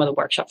website. Some of the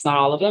workshops, not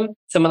all of them.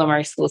 Some of them are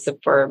exclusive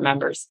for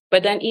members.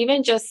 But then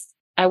even just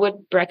I would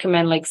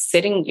recommend like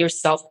sitting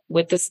yourself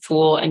with this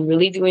tool and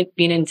really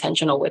being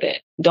intentional with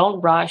it. Don't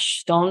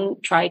rush.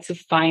 Don't try to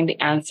find the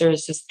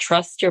answers. Just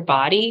trust your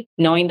body,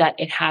 knowing that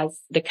it has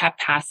the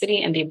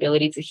capacity and the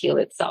ability to heal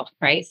itself,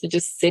 right? So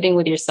just sitting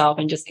with yourself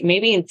and just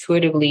maybe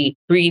intuitively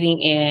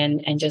breathing in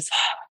and just,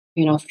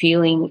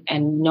 feeling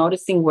and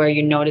noticing where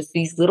you notice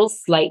these little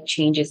slight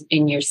changes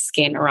in your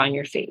skin around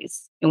your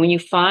face. And when you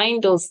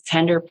find those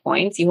tender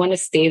points, you want to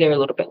stay there a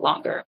little bit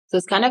longer. So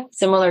it's kind of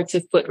similar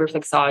to foot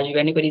reflexology. If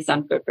anybody's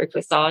done foot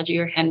reflexology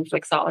or hand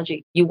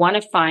reflexology, you want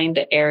to find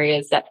the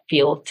areas that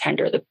feel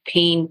tender, the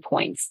pain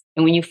points.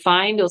 And when you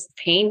find those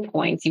pain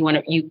points,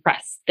 you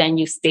press, then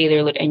you stay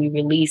there and you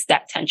release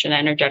that tension,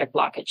 energetic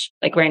blockage.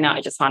 Like right now,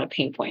 I just found a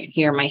pain point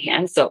here in my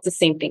hand. So it's the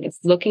same thing. It's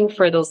looking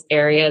for those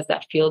areas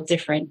that feel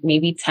different,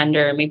 maybe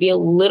tender, maybe a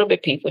little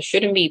bit painful,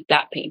 shouldn't be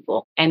that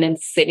painful. And then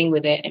sitting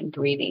with it and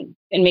breathing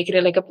and making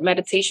it like a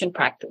meditation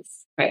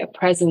practice, right? A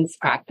presence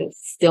practice,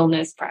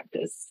 stillness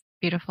practice.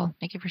 Beautiful.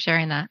 Thank you for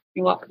sharing that.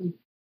 You're welcome.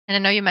 And I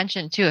know you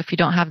mentioned too, if you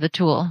don't have the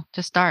tool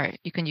to start,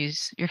 you can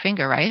use your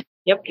finger, right?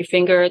 Yep. Your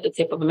finger, the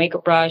tip of a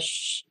makeup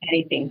brush,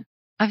 anything.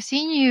 I've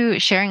seen you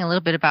sharing a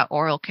little bit about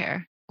oral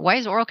care. Why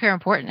is oral care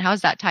important? How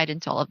is that tied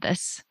into all of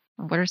this?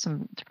 What are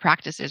some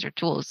practices or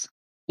tools?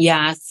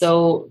 Yeah.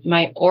 So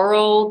my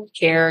oral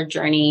care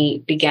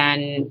journey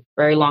began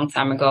very long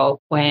time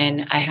ago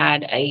when I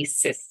had a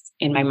cyst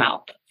in my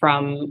mouth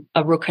from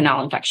a root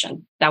canal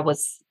infection that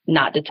was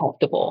not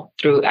detectable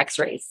through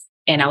x-rays.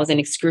 And I was in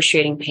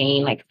excruciating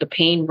pain. Like the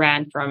pain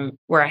ran from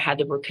where I had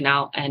the root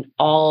canal and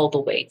all the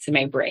way to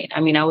my brain.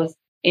 I mean, I was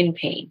in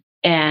pain.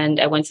 And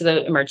I went to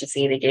the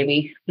emergency. They gave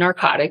me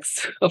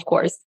narcotics, of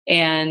course.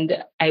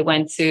 And I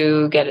went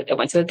to get it. I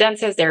went to the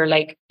dentist. They're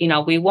like,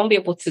 we won't be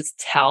able to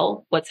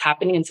tell what's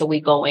happening until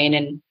we go in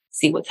and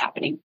see what's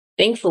happening.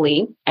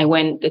 Thankfully, I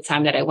went the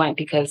time that I went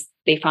because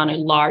they found a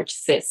large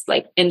cyst,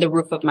 like in the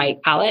roof of my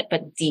palate,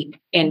 but deep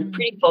and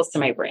pretty close to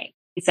my brain.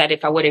 He said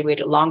if I would have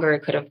waited longer,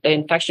 the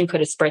infection could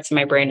have spread to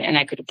my brain and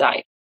I could have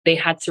died. They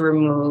had to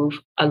remove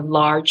a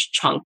large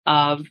chunk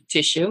of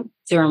tissue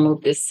to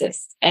remove this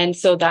cyst. And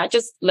so that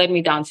just led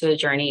me down to the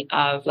journey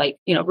of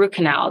root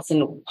canals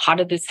and how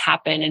did this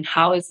happen and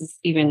how is this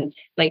even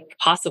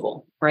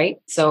possible, right?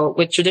 So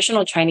with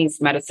traditional Chinese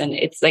medicine,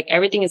 it's like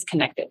everything is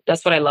connected.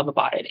 That's what I love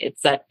about it.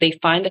 It's that they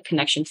find the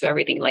connection to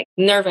everything, like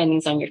nerve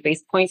endings on your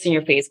face, points in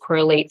your face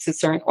correlate to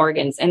certain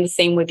organs, and the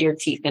same with your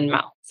teeth and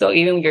mouth. So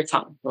even with your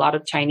tongue, a lot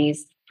of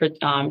Chinese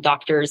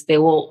doctors, they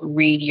will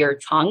read your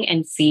tongue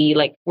and see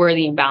where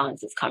the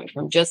imbalance is coming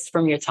from, just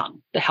from your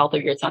tongue. The health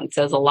of your tongue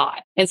says a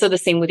lot. And so the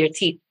same with your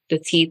teeth. The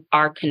teeth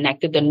are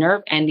connected. The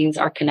nerve endings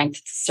are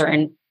connected to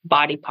certain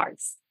body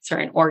parts,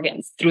 certain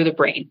organs through the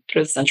brain,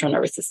 through the central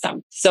nervous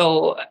system.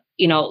 So,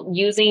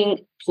 using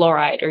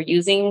fluoride or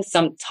using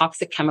some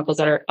toxic chemicals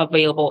that are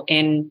available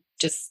in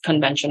just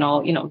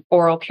conventional,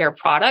 oral care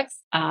products,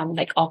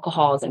 like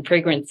alcohols and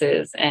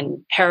fragrances and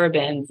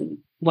parabens and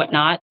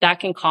whatnot, that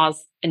can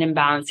cause an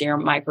imbalance in your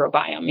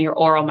microbiome, your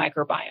oral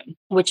microbiome,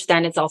 which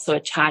then is also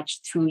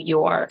attached to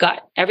your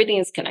gut. Everything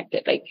is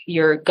connected. Like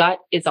your gut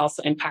is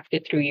also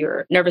impacted through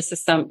your nervous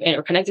system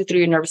or connected through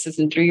your nervous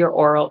system, through your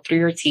oral, through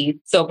your teeth.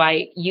 So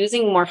by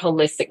using more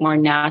holistic, more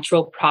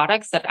natural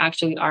products that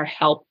actually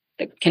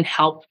that can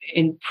help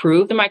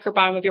improve the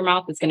microbiome of your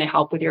mouth, it's going to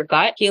help with your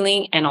gut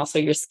healing and also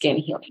your skin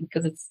healing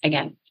because it's,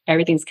 again,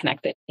 everything's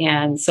connected.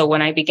 And so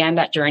when I began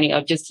that journey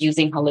of just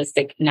using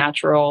holistic,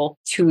 natural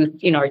tooth,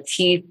 or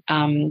teeth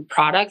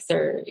products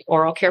or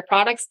oral care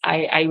products,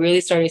 I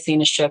really started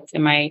seeing a shift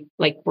in my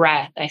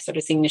breath. I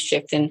started seeing a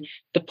shift in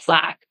the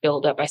plaque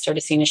buildup. I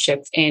started seeing a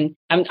shift in,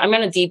 I'm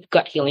on a deep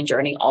gut healing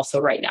journey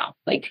also right now,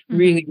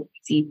 really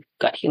deep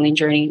gut healing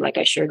journey. Like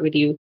I shared with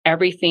you,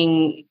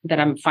 everything that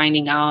I'm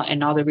finding out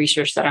and all the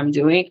research that I'm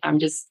doing, I'm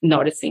just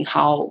noticing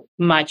how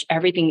much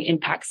everything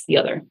impacts the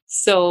other.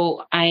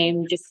 So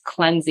I'm just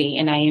cleansing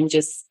and I am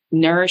just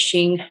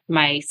nourishing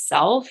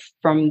myself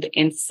from the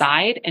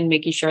inside and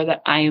making sure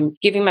that I am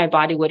giving my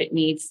body what it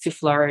needs to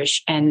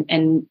flourish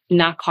and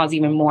not cause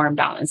even more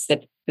imbalance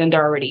than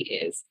there already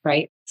is,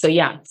 right? So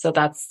yeah, so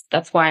that's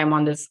why I'm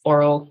on this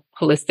oral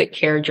holistic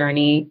care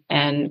journey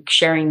and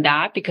sharing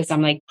that because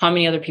I'm like, how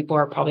many other people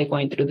are probably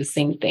going through the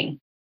same thing?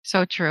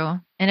 So true.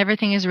 And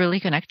everything is really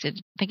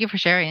connected. Thank you for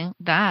sharing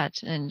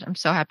that. And I'm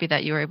so happy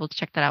that you were able to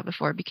check that out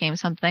before it became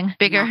something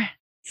bigger. Yeah.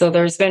 So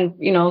there's been,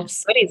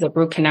 studies of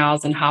root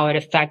canals and how it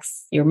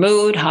affects your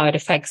mood, how it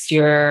affects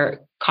your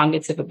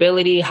cognitive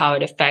ability, how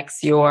it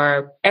affects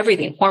your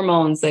everything,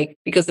 hormones,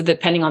 because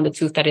depending on the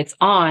tooth that it's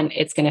on,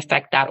 it's going to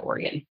affect that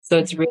organ. So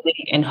it's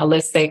really in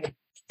holistic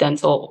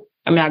dental.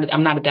 I'm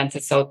not a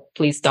dentist, so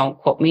please don't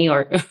quote me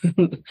or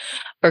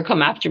or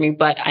come after me.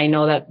 But I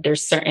know that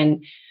there's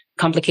certain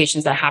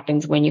complications that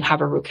happens when you have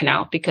a root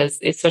canal, because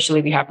especially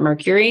if you have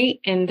mercury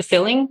in the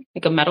filling,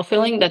 like a metal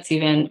filling, that's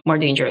even more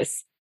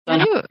dangerous.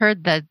 Have you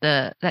heard that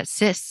that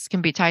cysts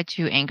can be tied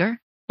to anger?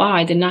 Wow,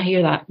 I did not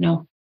hear that.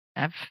 No.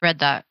 I've read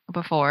that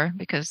before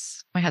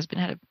because my husband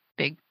had a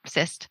big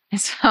cyst.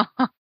 And so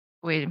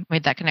we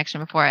made that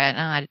connection before.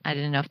 I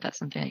didn't know if that's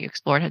something that you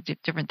explored, how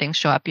different things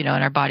show up, in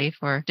our body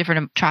for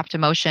different trapped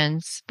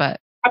emotions. But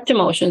trapped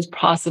emotions,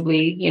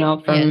 possibly,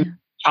 from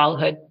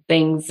childhood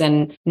things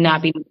and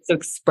not being able to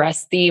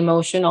express the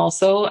emotion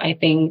also. I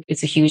think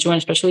it's a huge one,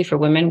 especially for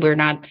women.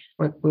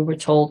 We were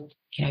told,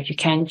 you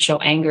can't show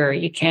anger,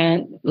 you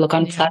can't look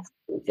unpleasant,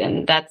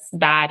 and that's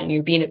bad.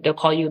 And they'll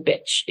call you a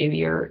bitch if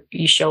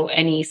you show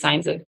any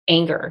signs of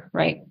anger,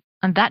 right?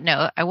 On that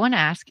note, I want to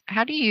ask,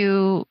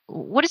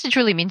 what does it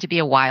truly mean to be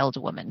a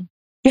wild woman?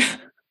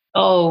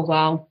 Oh,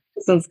 wow.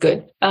 Sounds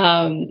good.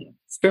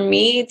 For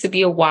me, to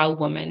be a wild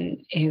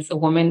woman is a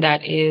woman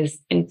that is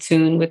in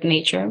tune with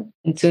nature,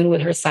 in tune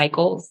with her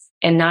cycles,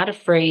 and not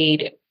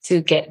afraid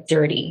to get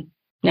dirty,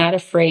 not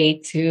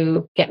afraid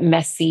to get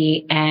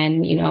messy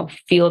and,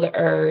 feel the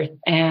earth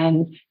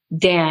and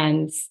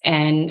dance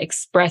and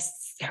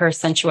express her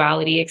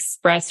sensuality,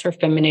 express her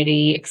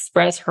femininity,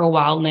 express her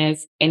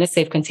wildness in a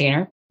safe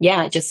container.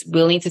 Yeah, just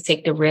willing to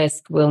take the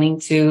risk, willing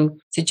to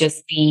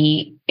just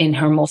be in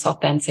her most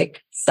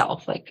authentic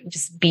self,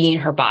 just be in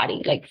her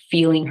body,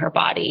 feeling her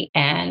body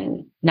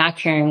and not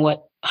caring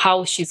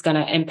how she's going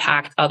to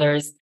impact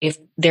others if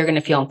they're going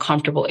to feel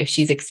uncomfortable if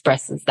she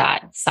expresses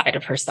that side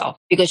of herself,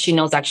 because she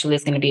knows actually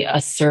it's going to be a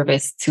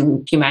service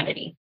to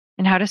humanity.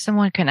 And how does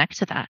someone connect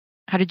to that?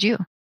 How did you?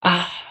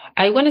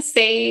 I want to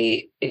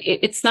say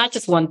it's not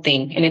just one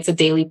thing, and it's a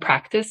daily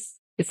practice.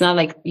 It's not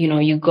like,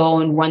 you go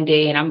in one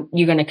day and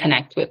you're going to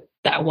connect with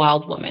that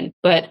wild woman.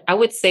 But I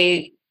would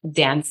say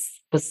dance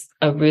was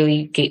a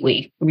real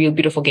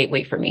beautiful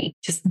gateway for me.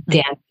 Just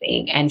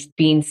dancing and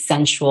being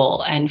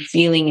sensual and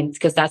feeling,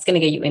 because that's going to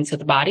get you into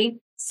the body.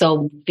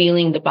 So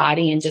feeling the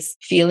body and just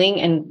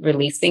feeling and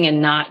releasing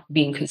and not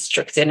being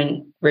constricted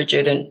and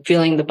rigid, and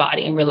feeling the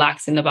body and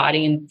relaxing the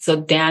body. And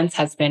so dance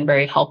has been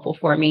very helpful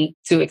for me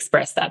to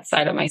express that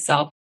side of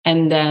myself.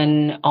 And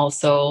then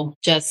also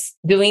just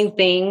doing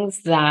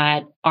things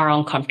that are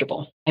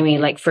uncomfortable. I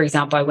mean, like, for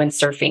example, I went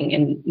surfing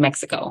in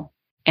Mexico.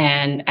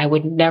 And I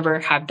would never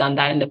have done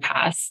that in the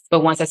past.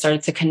 But once I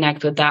started to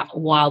connect with that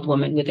wild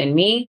woman within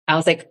me, I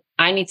was like,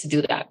 I need to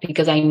do that,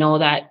 because I know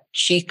that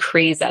she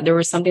craves that. There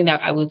was something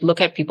that I would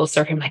look at people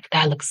surfing like,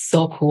 that looks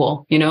so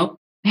cool, There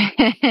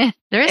is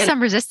And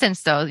some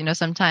resistance though,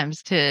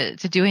 sometimes to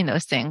doing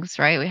those things,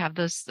 right? We have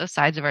those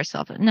sides of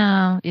ourselves.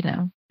 No,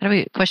 how do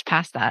we push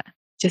past that?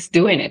 just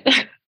doing it.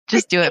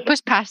 Just do it.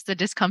 Push past the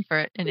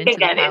discomfort and into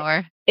the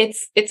power.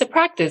 It's a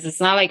practice. It's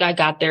not like I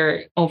got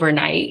there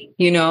overnight.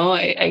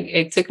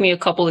 It took me a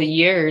couple of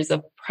years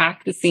of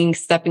practicing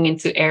stepping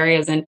into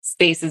areas and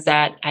spaces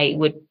that I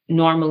would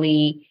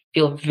normally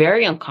feel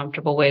very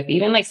uncomfortable with.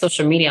 Even like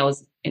social media,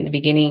 in the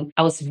beginning,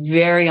 I was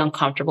very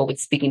uncomfortable with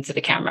speaking to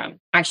the camera.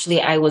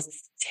 Actually, I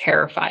was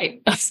terrified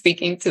of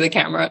speaking to the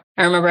camera.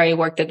 I remember I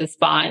worked at the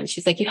spa and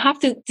she's like, you have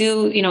to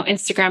do,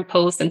 Instagram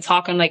posts and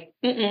talk. I'm like,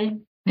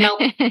 no.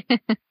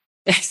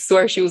 I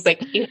swear she was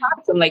like, you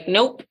have to. I'm like,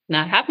 nope,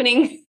 not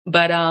happening.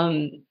 But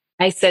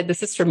I said,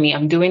 this is for me.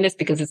 I'm doing this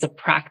because it's a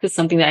practice,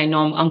 something that I know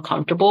I'm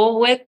uncomfortable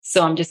with.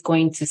 So I'm just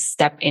going to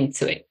step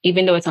into it,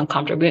 even though it's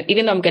uncomfortable,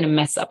 even though I'm going to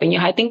mess up. And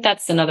I think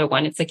that's another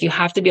one. It's like, you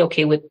have to be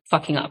okay with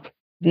fucking up,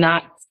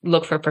 not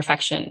look for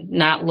perfection,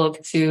 not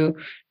look to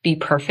be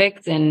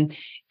perfect and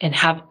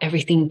have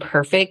everything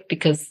perfect,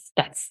 because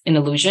that's an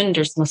illusion.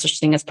 There's no such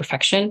thing as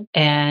perfection.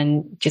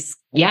 And just,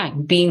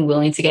 being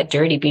willing to get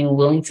dirty, being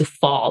willing to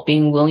fall,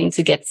 being willing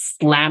to get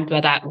slammed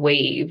by that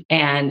wave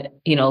and,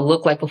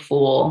 look like a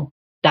fool.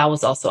 That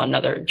was also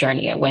another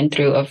journey I went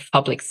through of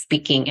public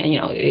speaking. And,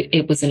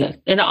 it was in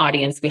an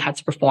audience. We had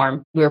to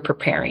perform. We were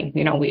preparing,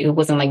 it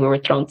wasn't like we were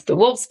thrown to the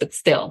wolves, but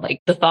still,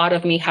 like, the thought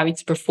of me having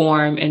to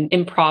perform an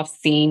improv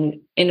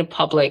scene in a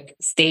public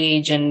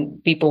stage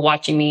and people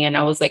watching me. And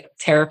I was like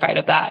terrified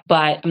of that.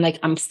 But I'm like,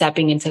 I'm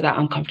stepping into that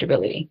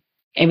uncomfortability.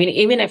 I mean,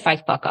 even if I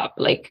fuck up,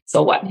 like,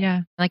 so what?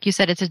 Yeah. Like you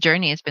said, it's a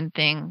journey. It's been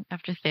thing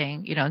after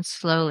thing, and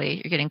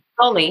slowly you're getting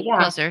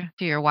closer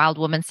to your wild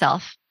woman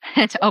self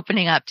and to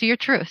opening up to your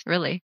truth,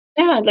 really.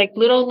 Yeah. Like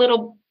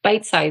little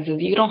bite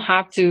sizes. You don't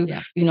have to,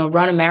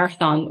 run a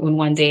marathon in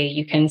one day.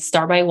 You can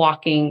start by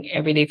walking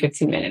every day,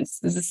 15 minutes.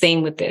 It's the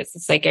same with this.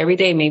 It's like every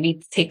day,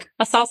 maybe take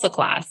a salsa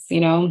class,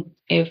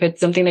 if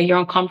it's something that you're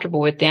uncomfortable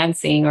with,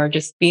 dancing or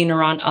just being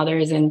around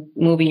others and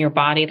moving your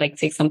body, like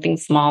take something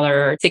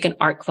smaller, or take an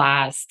art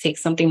class, take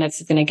something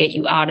that's going to get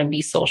you out and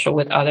be social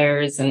with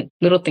others and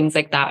little things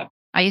like that.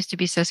 I used to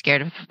be so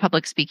scared of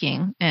public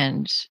speaking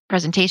and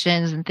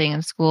presentations and things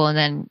in school. And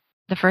then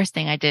the first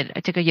thing I did, I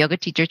took a yoga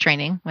teacher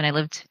training when I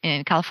lived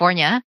in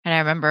California. And I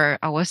remember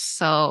I was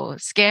so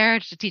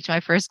scared to teach my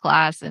first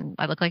class and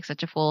I looked like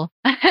such a fool,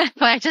 but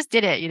I just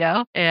did it,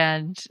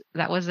 and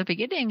that was the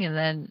beginning. And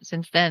then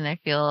since then, I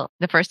feel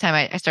the first time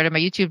I started my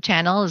YouTube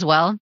channel as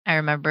well, I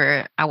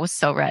remember I was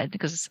so red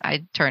because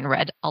I turn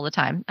red all the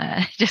time.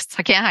 I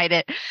can't hide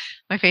it.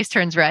 My face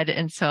turns red.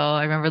 And so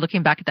I remember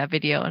looking back at that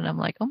video and I'm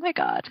like, oh my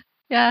God.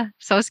 Yeah.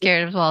 So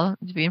scared as well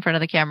to be in front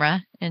of the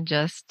camera and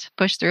just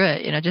push through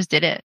it, just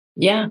did it.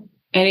 Yeah.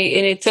 And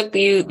it took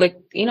you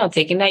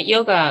taking that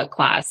yoga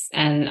class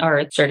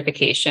or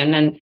certification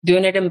and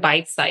doing it in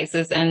bite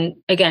sizes. And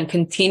again,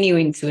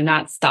 continuing to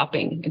not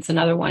stopping. It's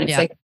another one. It's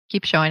like,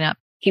 keep showing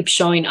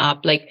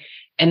up. Like,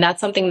 and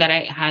that's something that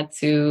I had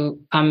to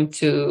come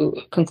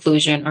to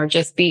conclusion or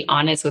just be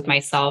honest with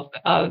myself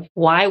of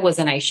why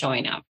wasn't I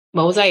showing up?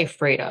 What was I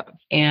afraid of?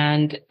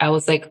 And I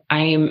was like,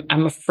 I'm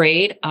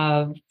afraid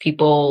of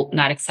people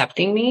not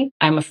accepting me.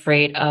 I'm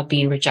afraid of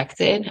being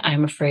rejected.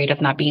 I'm afraid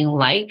of not being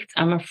liked.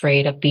 I'm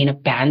afraid of being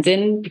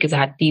abandoned because I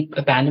had deep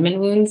abandonment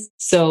wounds.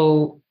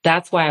 So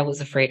that's why I was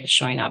afraid of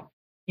showing up,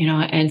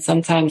 and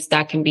sometimes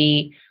that can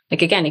be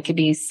like, again, it could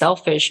be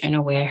selfish in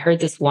a way. I heard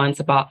this once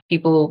about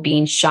people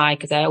being shy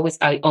because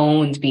I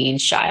owned being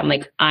shy. I'm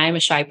like, I'm a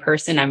shy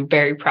person. I'm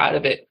very proud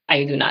of it.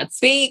 I do not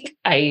speak.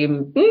 I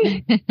am.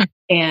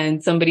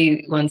 And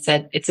somebody once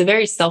said, it's a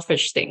very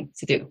selfish thing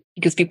to do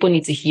because people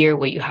need to hear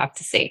what you have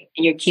to say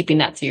and you're keeping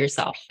that to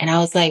yourself. And I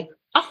was like,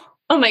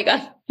 oh my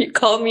God, you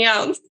called me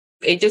out.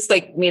 It just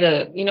like made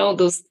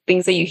those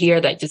things that you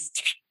hear that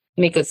just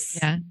make a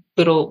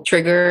little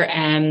trigger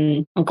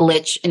and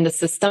glitch in the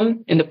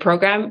system, in the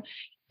program.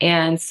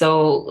 And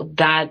so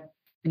that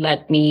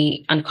led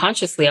me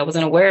unconsciously, I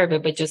wasn't aware of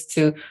it, but just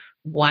to,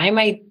 why am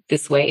I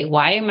this way?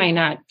 Why am I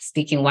not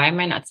speaking? Why am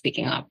I not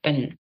speaking up?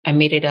 And I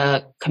made it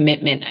a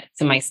commitment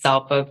to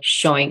myself of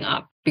showing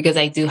up. because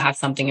I do have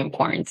something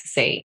important to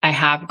say. I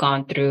have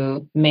gone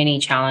through many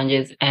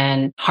challenges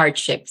and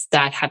hardships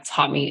that have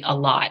taught me a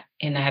lot.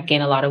 And I have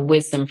gained a lot of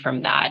wisdom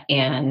from that.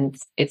 And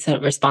it's a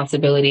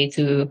responsibility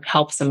to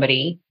help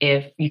somebody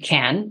if you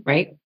can,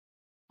 right?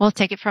 Well,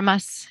 take it from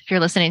us. If you're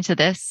listening to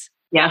this,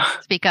 Yeah.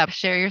 speak up,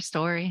 share your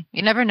story.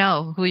 You never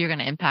know who you're going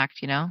to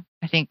impact, you know?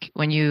 I think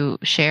when you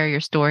share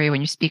your story,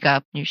 when you speak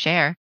up, you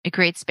share, it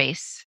creates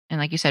space. And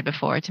like you said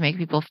before, to make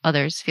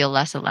others feel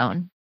less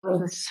alone.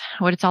 That's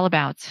what it's all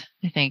about,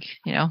 I think,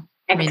 you know,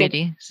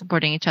 community,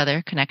 supporting each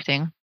other,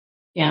 connecting.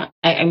 Yeah.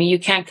 I mean, you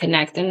can't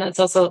connect. And that's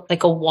also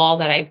like a wall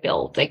that I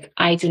built. Like,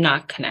 I do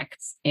not connect.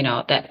 You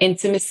know, that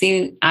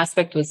intimacy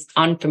aspect was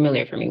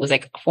unfamiliar for me. It was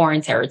like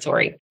foreign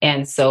territory.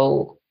 And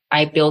so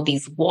I build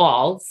these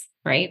walls,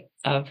 right?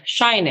 Of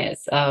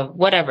shyness, of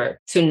whatever,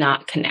 to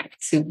not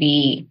connect, to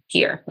be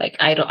here. Like,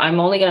 I'm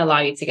only going to allow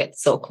you to get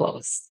so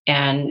close.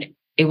 And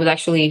it was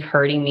actually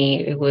hurting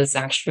me. It was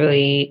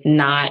actually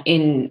not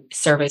in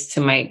service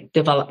to my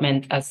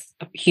development as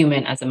a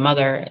human, as a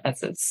mother,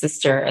 as a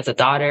sister, as a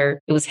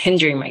daughter. It was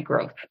hindering my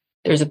growth.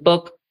 There's a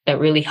book that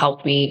really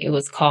helped me. It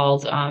was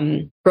called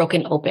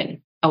Broken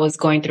Open. I was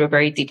going through a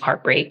very deep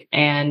heartbreak,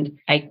 and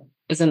I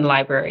was in the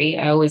library.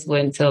 I always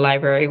went to the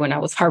library when I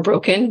was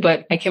heartbroken,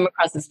 but I came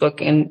across this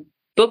book, and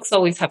books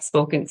always have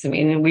spoken to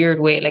me in a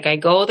weird way. Like, I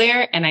go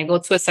there and I go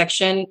to a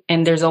section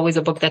and there's always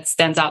a book that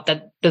stands out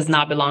that does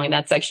not belong in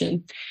that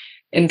section.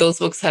 And those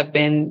books have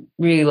been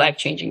really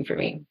life-changing for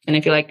me. And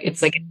I feel like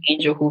it's like an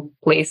angel who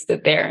placed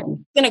it there. And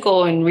I'm going to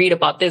go and read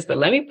about this, but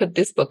let me put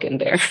this book in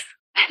there.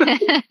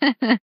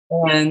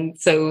 And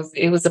so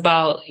it was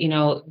about, you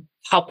know,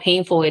 how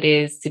painful it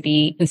is to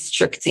be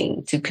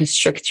constricting, to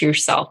constrict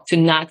yourself, to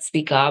not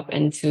speak up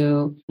and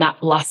to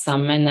not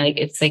blossom. And like,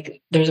 it's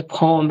like, there's a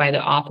poem by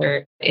the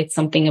author. It's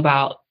something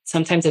about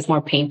sometimes it's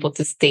more painful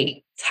to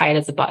stay tight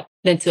as a butt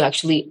than to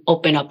actually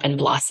open up and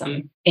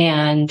blossom.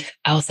 And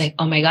I was like,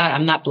 oh my God,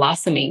 I'm not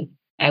blossoming.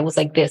 I was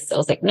like this. I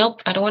was like,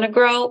 nope, I don't want to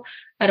grow.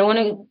 I don't want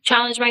to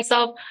challenge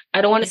myself.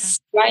 I don't want to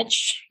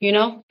stretch, you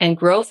know, and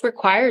growth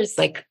requires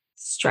like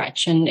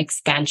stretch and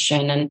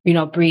expansion and, you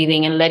know,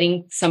 breathing and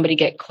letting somebody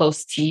get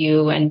close to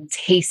you and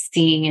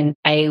tasting. And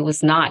I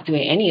was not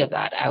doing any of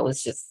that. I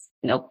was just,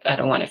 nope, I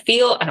don't want to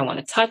feel. I don't want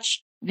to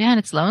touch. Yeah. And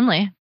it's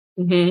lonely.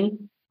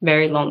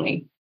 Very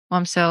lonely. Well,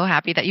 I'm so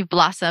happy that you've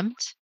blossomed.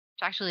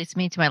 Which actually leads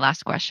me to my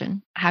last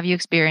question. Have you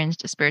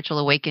experienced a spiritual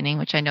awakening,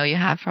 which I know you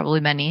have, probably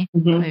many,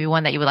 maybe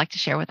one that you would like to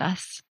share with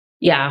us?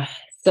 Yeah.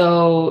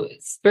 So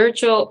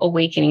spiritual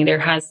awakening, there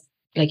has,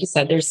 like you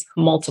said, there's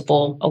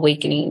multiple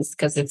awakenings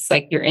because it's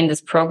like you're in this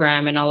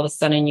program and all of a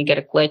sudden you get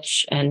a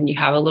glitch and you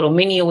have a little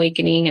mini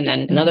awakening and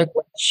then another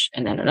glitch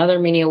and then another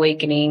mini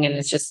awakening. And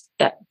it's just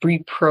that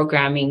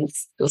reprogramming,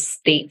 those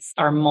states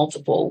are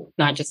multiple,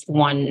 not just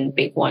one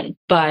big one.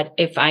 But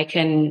if I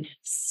can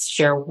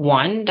share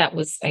one that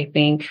was, I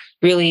think,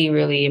 really,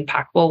 really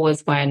impactful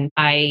was when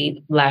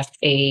I left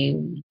a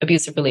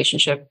abusive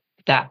relationship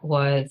that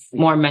was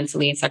more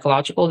mentally and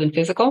psychological than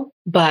physical,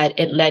 but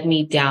it led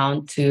me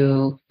down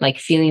to like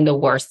feeling the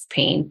worst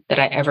pain that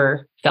I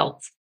ever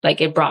felt. Like,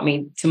 it brought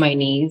me to my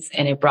knees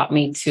and it brought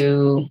me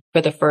to,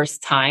 for the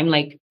first time,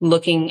 like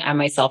looking at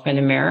myself in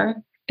the mirror.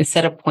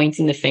 Instead of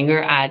pointing the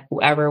finger at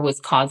whoever was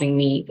causing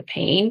me the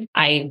pain,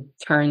 I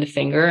turned the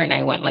finger and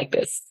I went like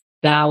this.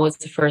 That was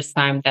the first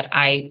time that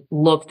I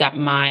looked at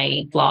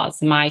my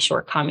flaws, my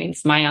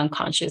shortcomings, my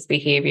unconscious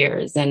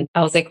behaviors. And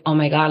I was like, oh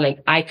my God,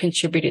 like I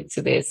contributed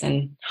to this.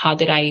 And how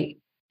did I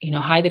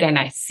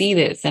not see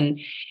this? And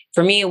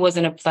for me, it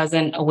wasn't a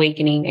pleasant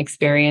awakening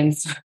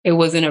experience. It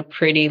wasn't a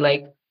pretty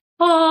like,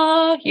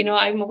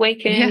 I'm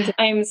awakened. Yeah.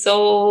 I'm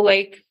so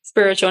like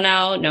spiritual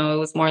now. No, it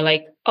was more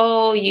like,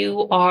 oh,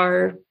 you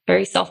are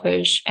very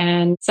selfish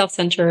and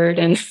self-centered.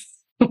 And,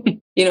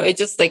 it's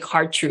just like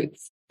hard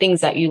truths.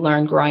 Things that you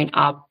learn growing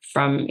up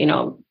from,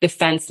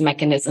 defense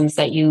mechanisms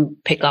that you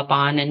pick up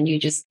on and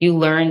you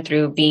learn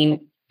through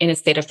being in a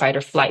state of fight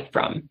or flight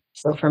from.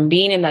 So from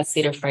being in that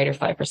state of fight or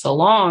flight for so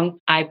long,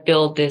 I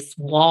built this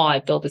wall, I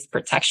built this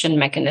protection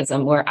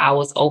mechanism where I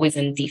was always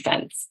in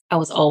defense. I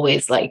was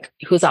always like,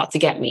 who's out to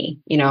get me,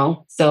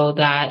 So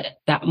that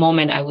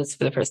moment I was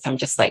for the first time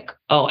just like,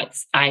 oh,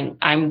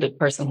 I'm the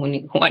person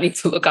who I need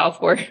to look out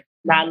for.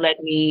 That led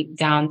me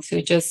down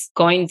to just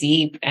going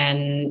deep.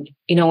 And,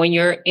 when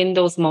you're in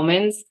those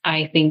moments,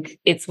 I think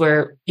it's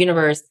where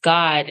universe,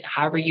 God,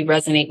 however you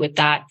resonate with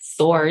that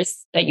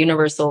source, that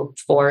universal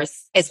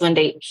force, is when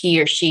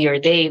he or she or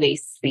they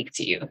speak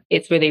to you.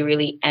 It's where they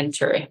really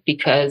enter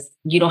because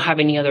you don't have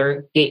any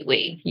other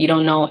gateway. You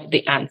don't know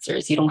the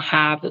answers. You don't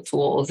have the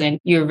tools and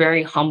you're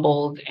very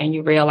humbled and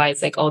you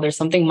realize like, oh, there's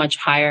something much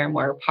higher and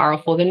more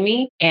powerful than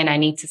me. And I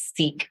need to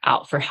seek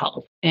out for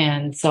help.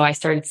 And so I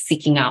started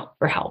seeking out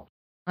for help.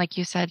 Like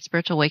you said,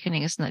 spiritual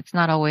awakening it's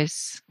not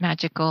always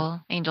magical,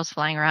 angels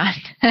flying around.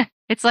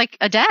 It's like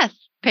a death,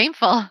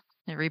 painful,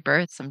 a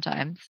rebirth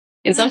sometimes.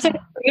 And sometimes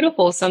they're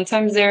beautiful.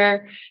 Sometimes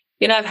they're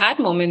I've had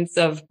moments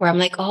of where I'm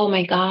like, oh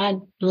my God,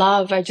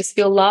 love. I just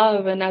feel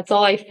love. And that's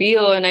all I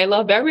feel. And I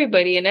love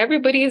everybody. And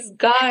everybody is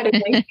God.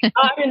 And I see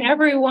God in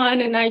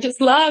everyone. And I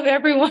just love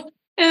everyone.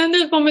 And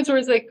there's moments where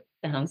it's like,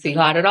 I don't see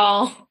God at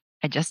all.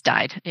 I just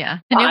died. Yeah.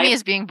 The new me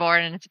is being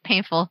born and it's a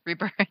painful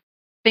rebirth.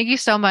 Thank you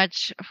so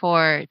much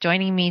for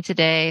joining me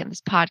today on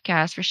this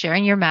podcast, for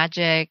sharing your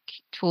magic,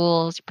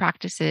 tools,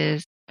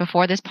 practices.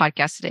 Before this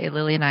podcast today,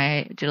 Lily and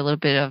I did a little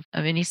bit of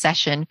a mini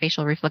session,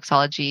 facial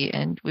reflexology,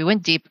 and we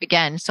went deep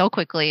again so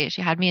quickly.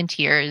 She had me in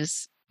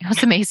tears. It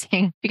was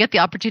amazing. If you get the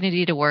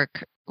opportunity to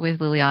work with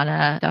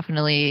Liliana,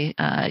 definitely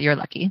you're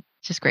lucky.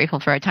 Just grateful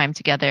for our time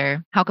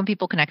together. How can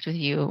people connect with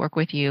you, work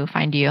with you,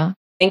 find you?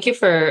 Thank you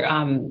for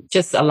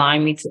just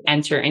allowing me to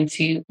enter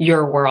into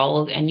your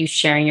world and you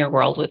sharing your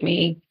world with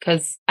me,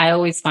 because I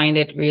always find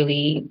it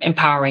really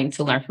empowering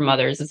to learn from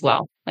others as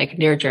well, like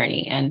their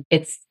journey. And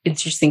it's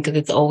interesting because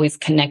it's always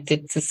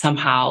connected to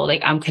somehow,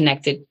 like I'm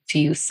connected to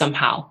you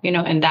somehow,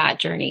 in that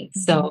journey.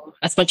 Mm-hmm. So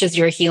as much as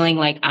you're healing,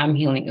 like I'm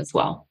healing as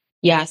well.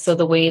 Yeah. So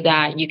the way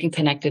that you can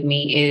connect with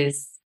me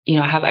is,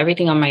 I have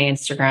everything on my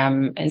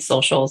Instagram and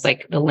socials,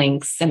 like the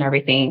links and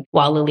everything,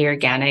 Wild Lily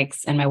Organics,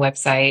 and my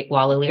website,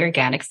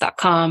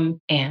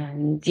 wildlilyorganics.com.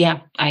 And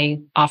yeah,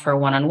 I offer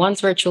one-on-ones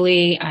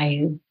virtually.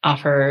 I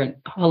offer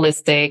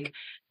holistic,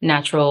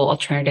 natural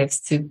alternatives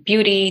to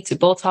beauty, to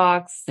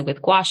Botox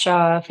with gua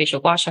sha, facial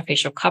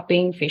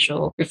cupping,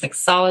 facial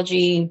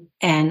reflexology,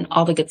 and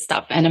all the good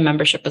stuff. And a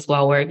membership as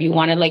well, where if you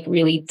want to like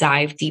really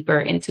dive deeper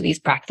into these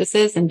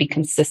practices and be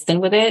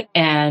consistent with it.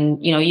 And,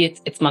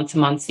 it's month to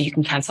month, so you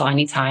can cancel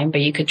anytime,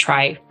 but you could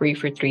try free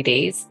for 3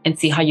 days and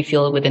see how you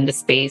feel within the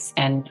space.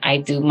 And I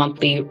do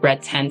monthly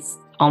red tents,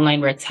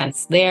 online red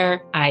tents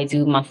there. I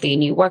do monthly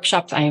new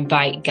workshops. I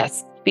invite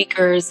guest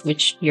speakers,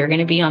 which you're going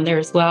to be on there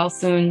as well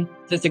soon.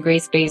 So it's a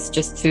great space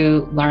just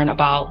to learn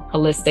about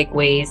holistic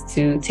ways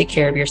to take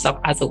care of yourself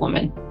as a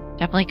woman.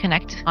 Definitely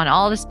connect on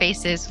all the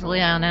spaces with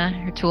Liliana,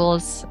 her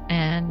tools.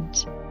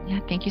 And yeah,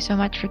 thank you so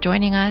much for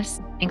joining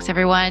us. Thanks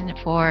everyone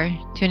for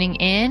tuning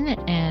in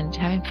and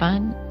having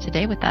fun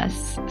today with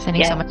us.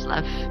 Sending so much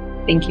love.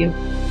 Thank you.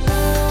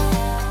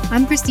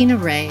 I'm Christina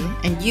Ray,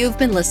 and you've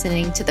been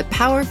listening to the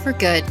Power for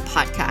Good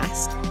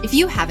podcast. If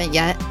you haven't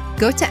yet,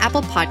 go to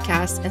Apple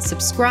Podcasts and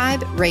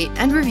subscribe, rate,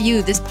 and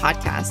review this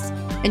podcast.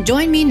 And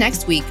join me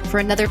next week for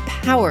another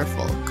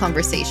powerful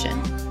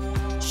conversation.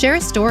 Share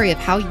a story of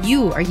how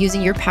you are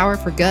using your power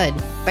for good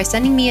by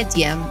sending me a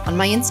DM on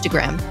my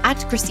Instagram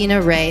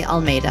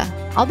 @ChristinaRayAlmeida.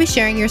 I'll be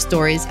sharing your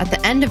stories at the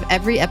end of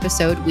every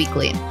episode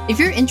weekly. If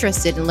you're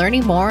interested in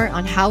learning more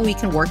on how we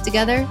can work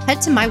together,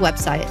 head to my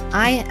website,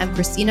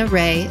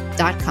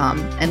 IamChristinaRay.com,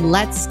 and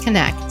let's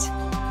connect.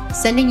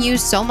 Sending you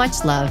so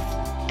much love.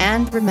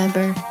 And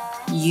remember,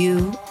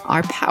 you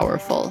are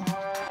powerful.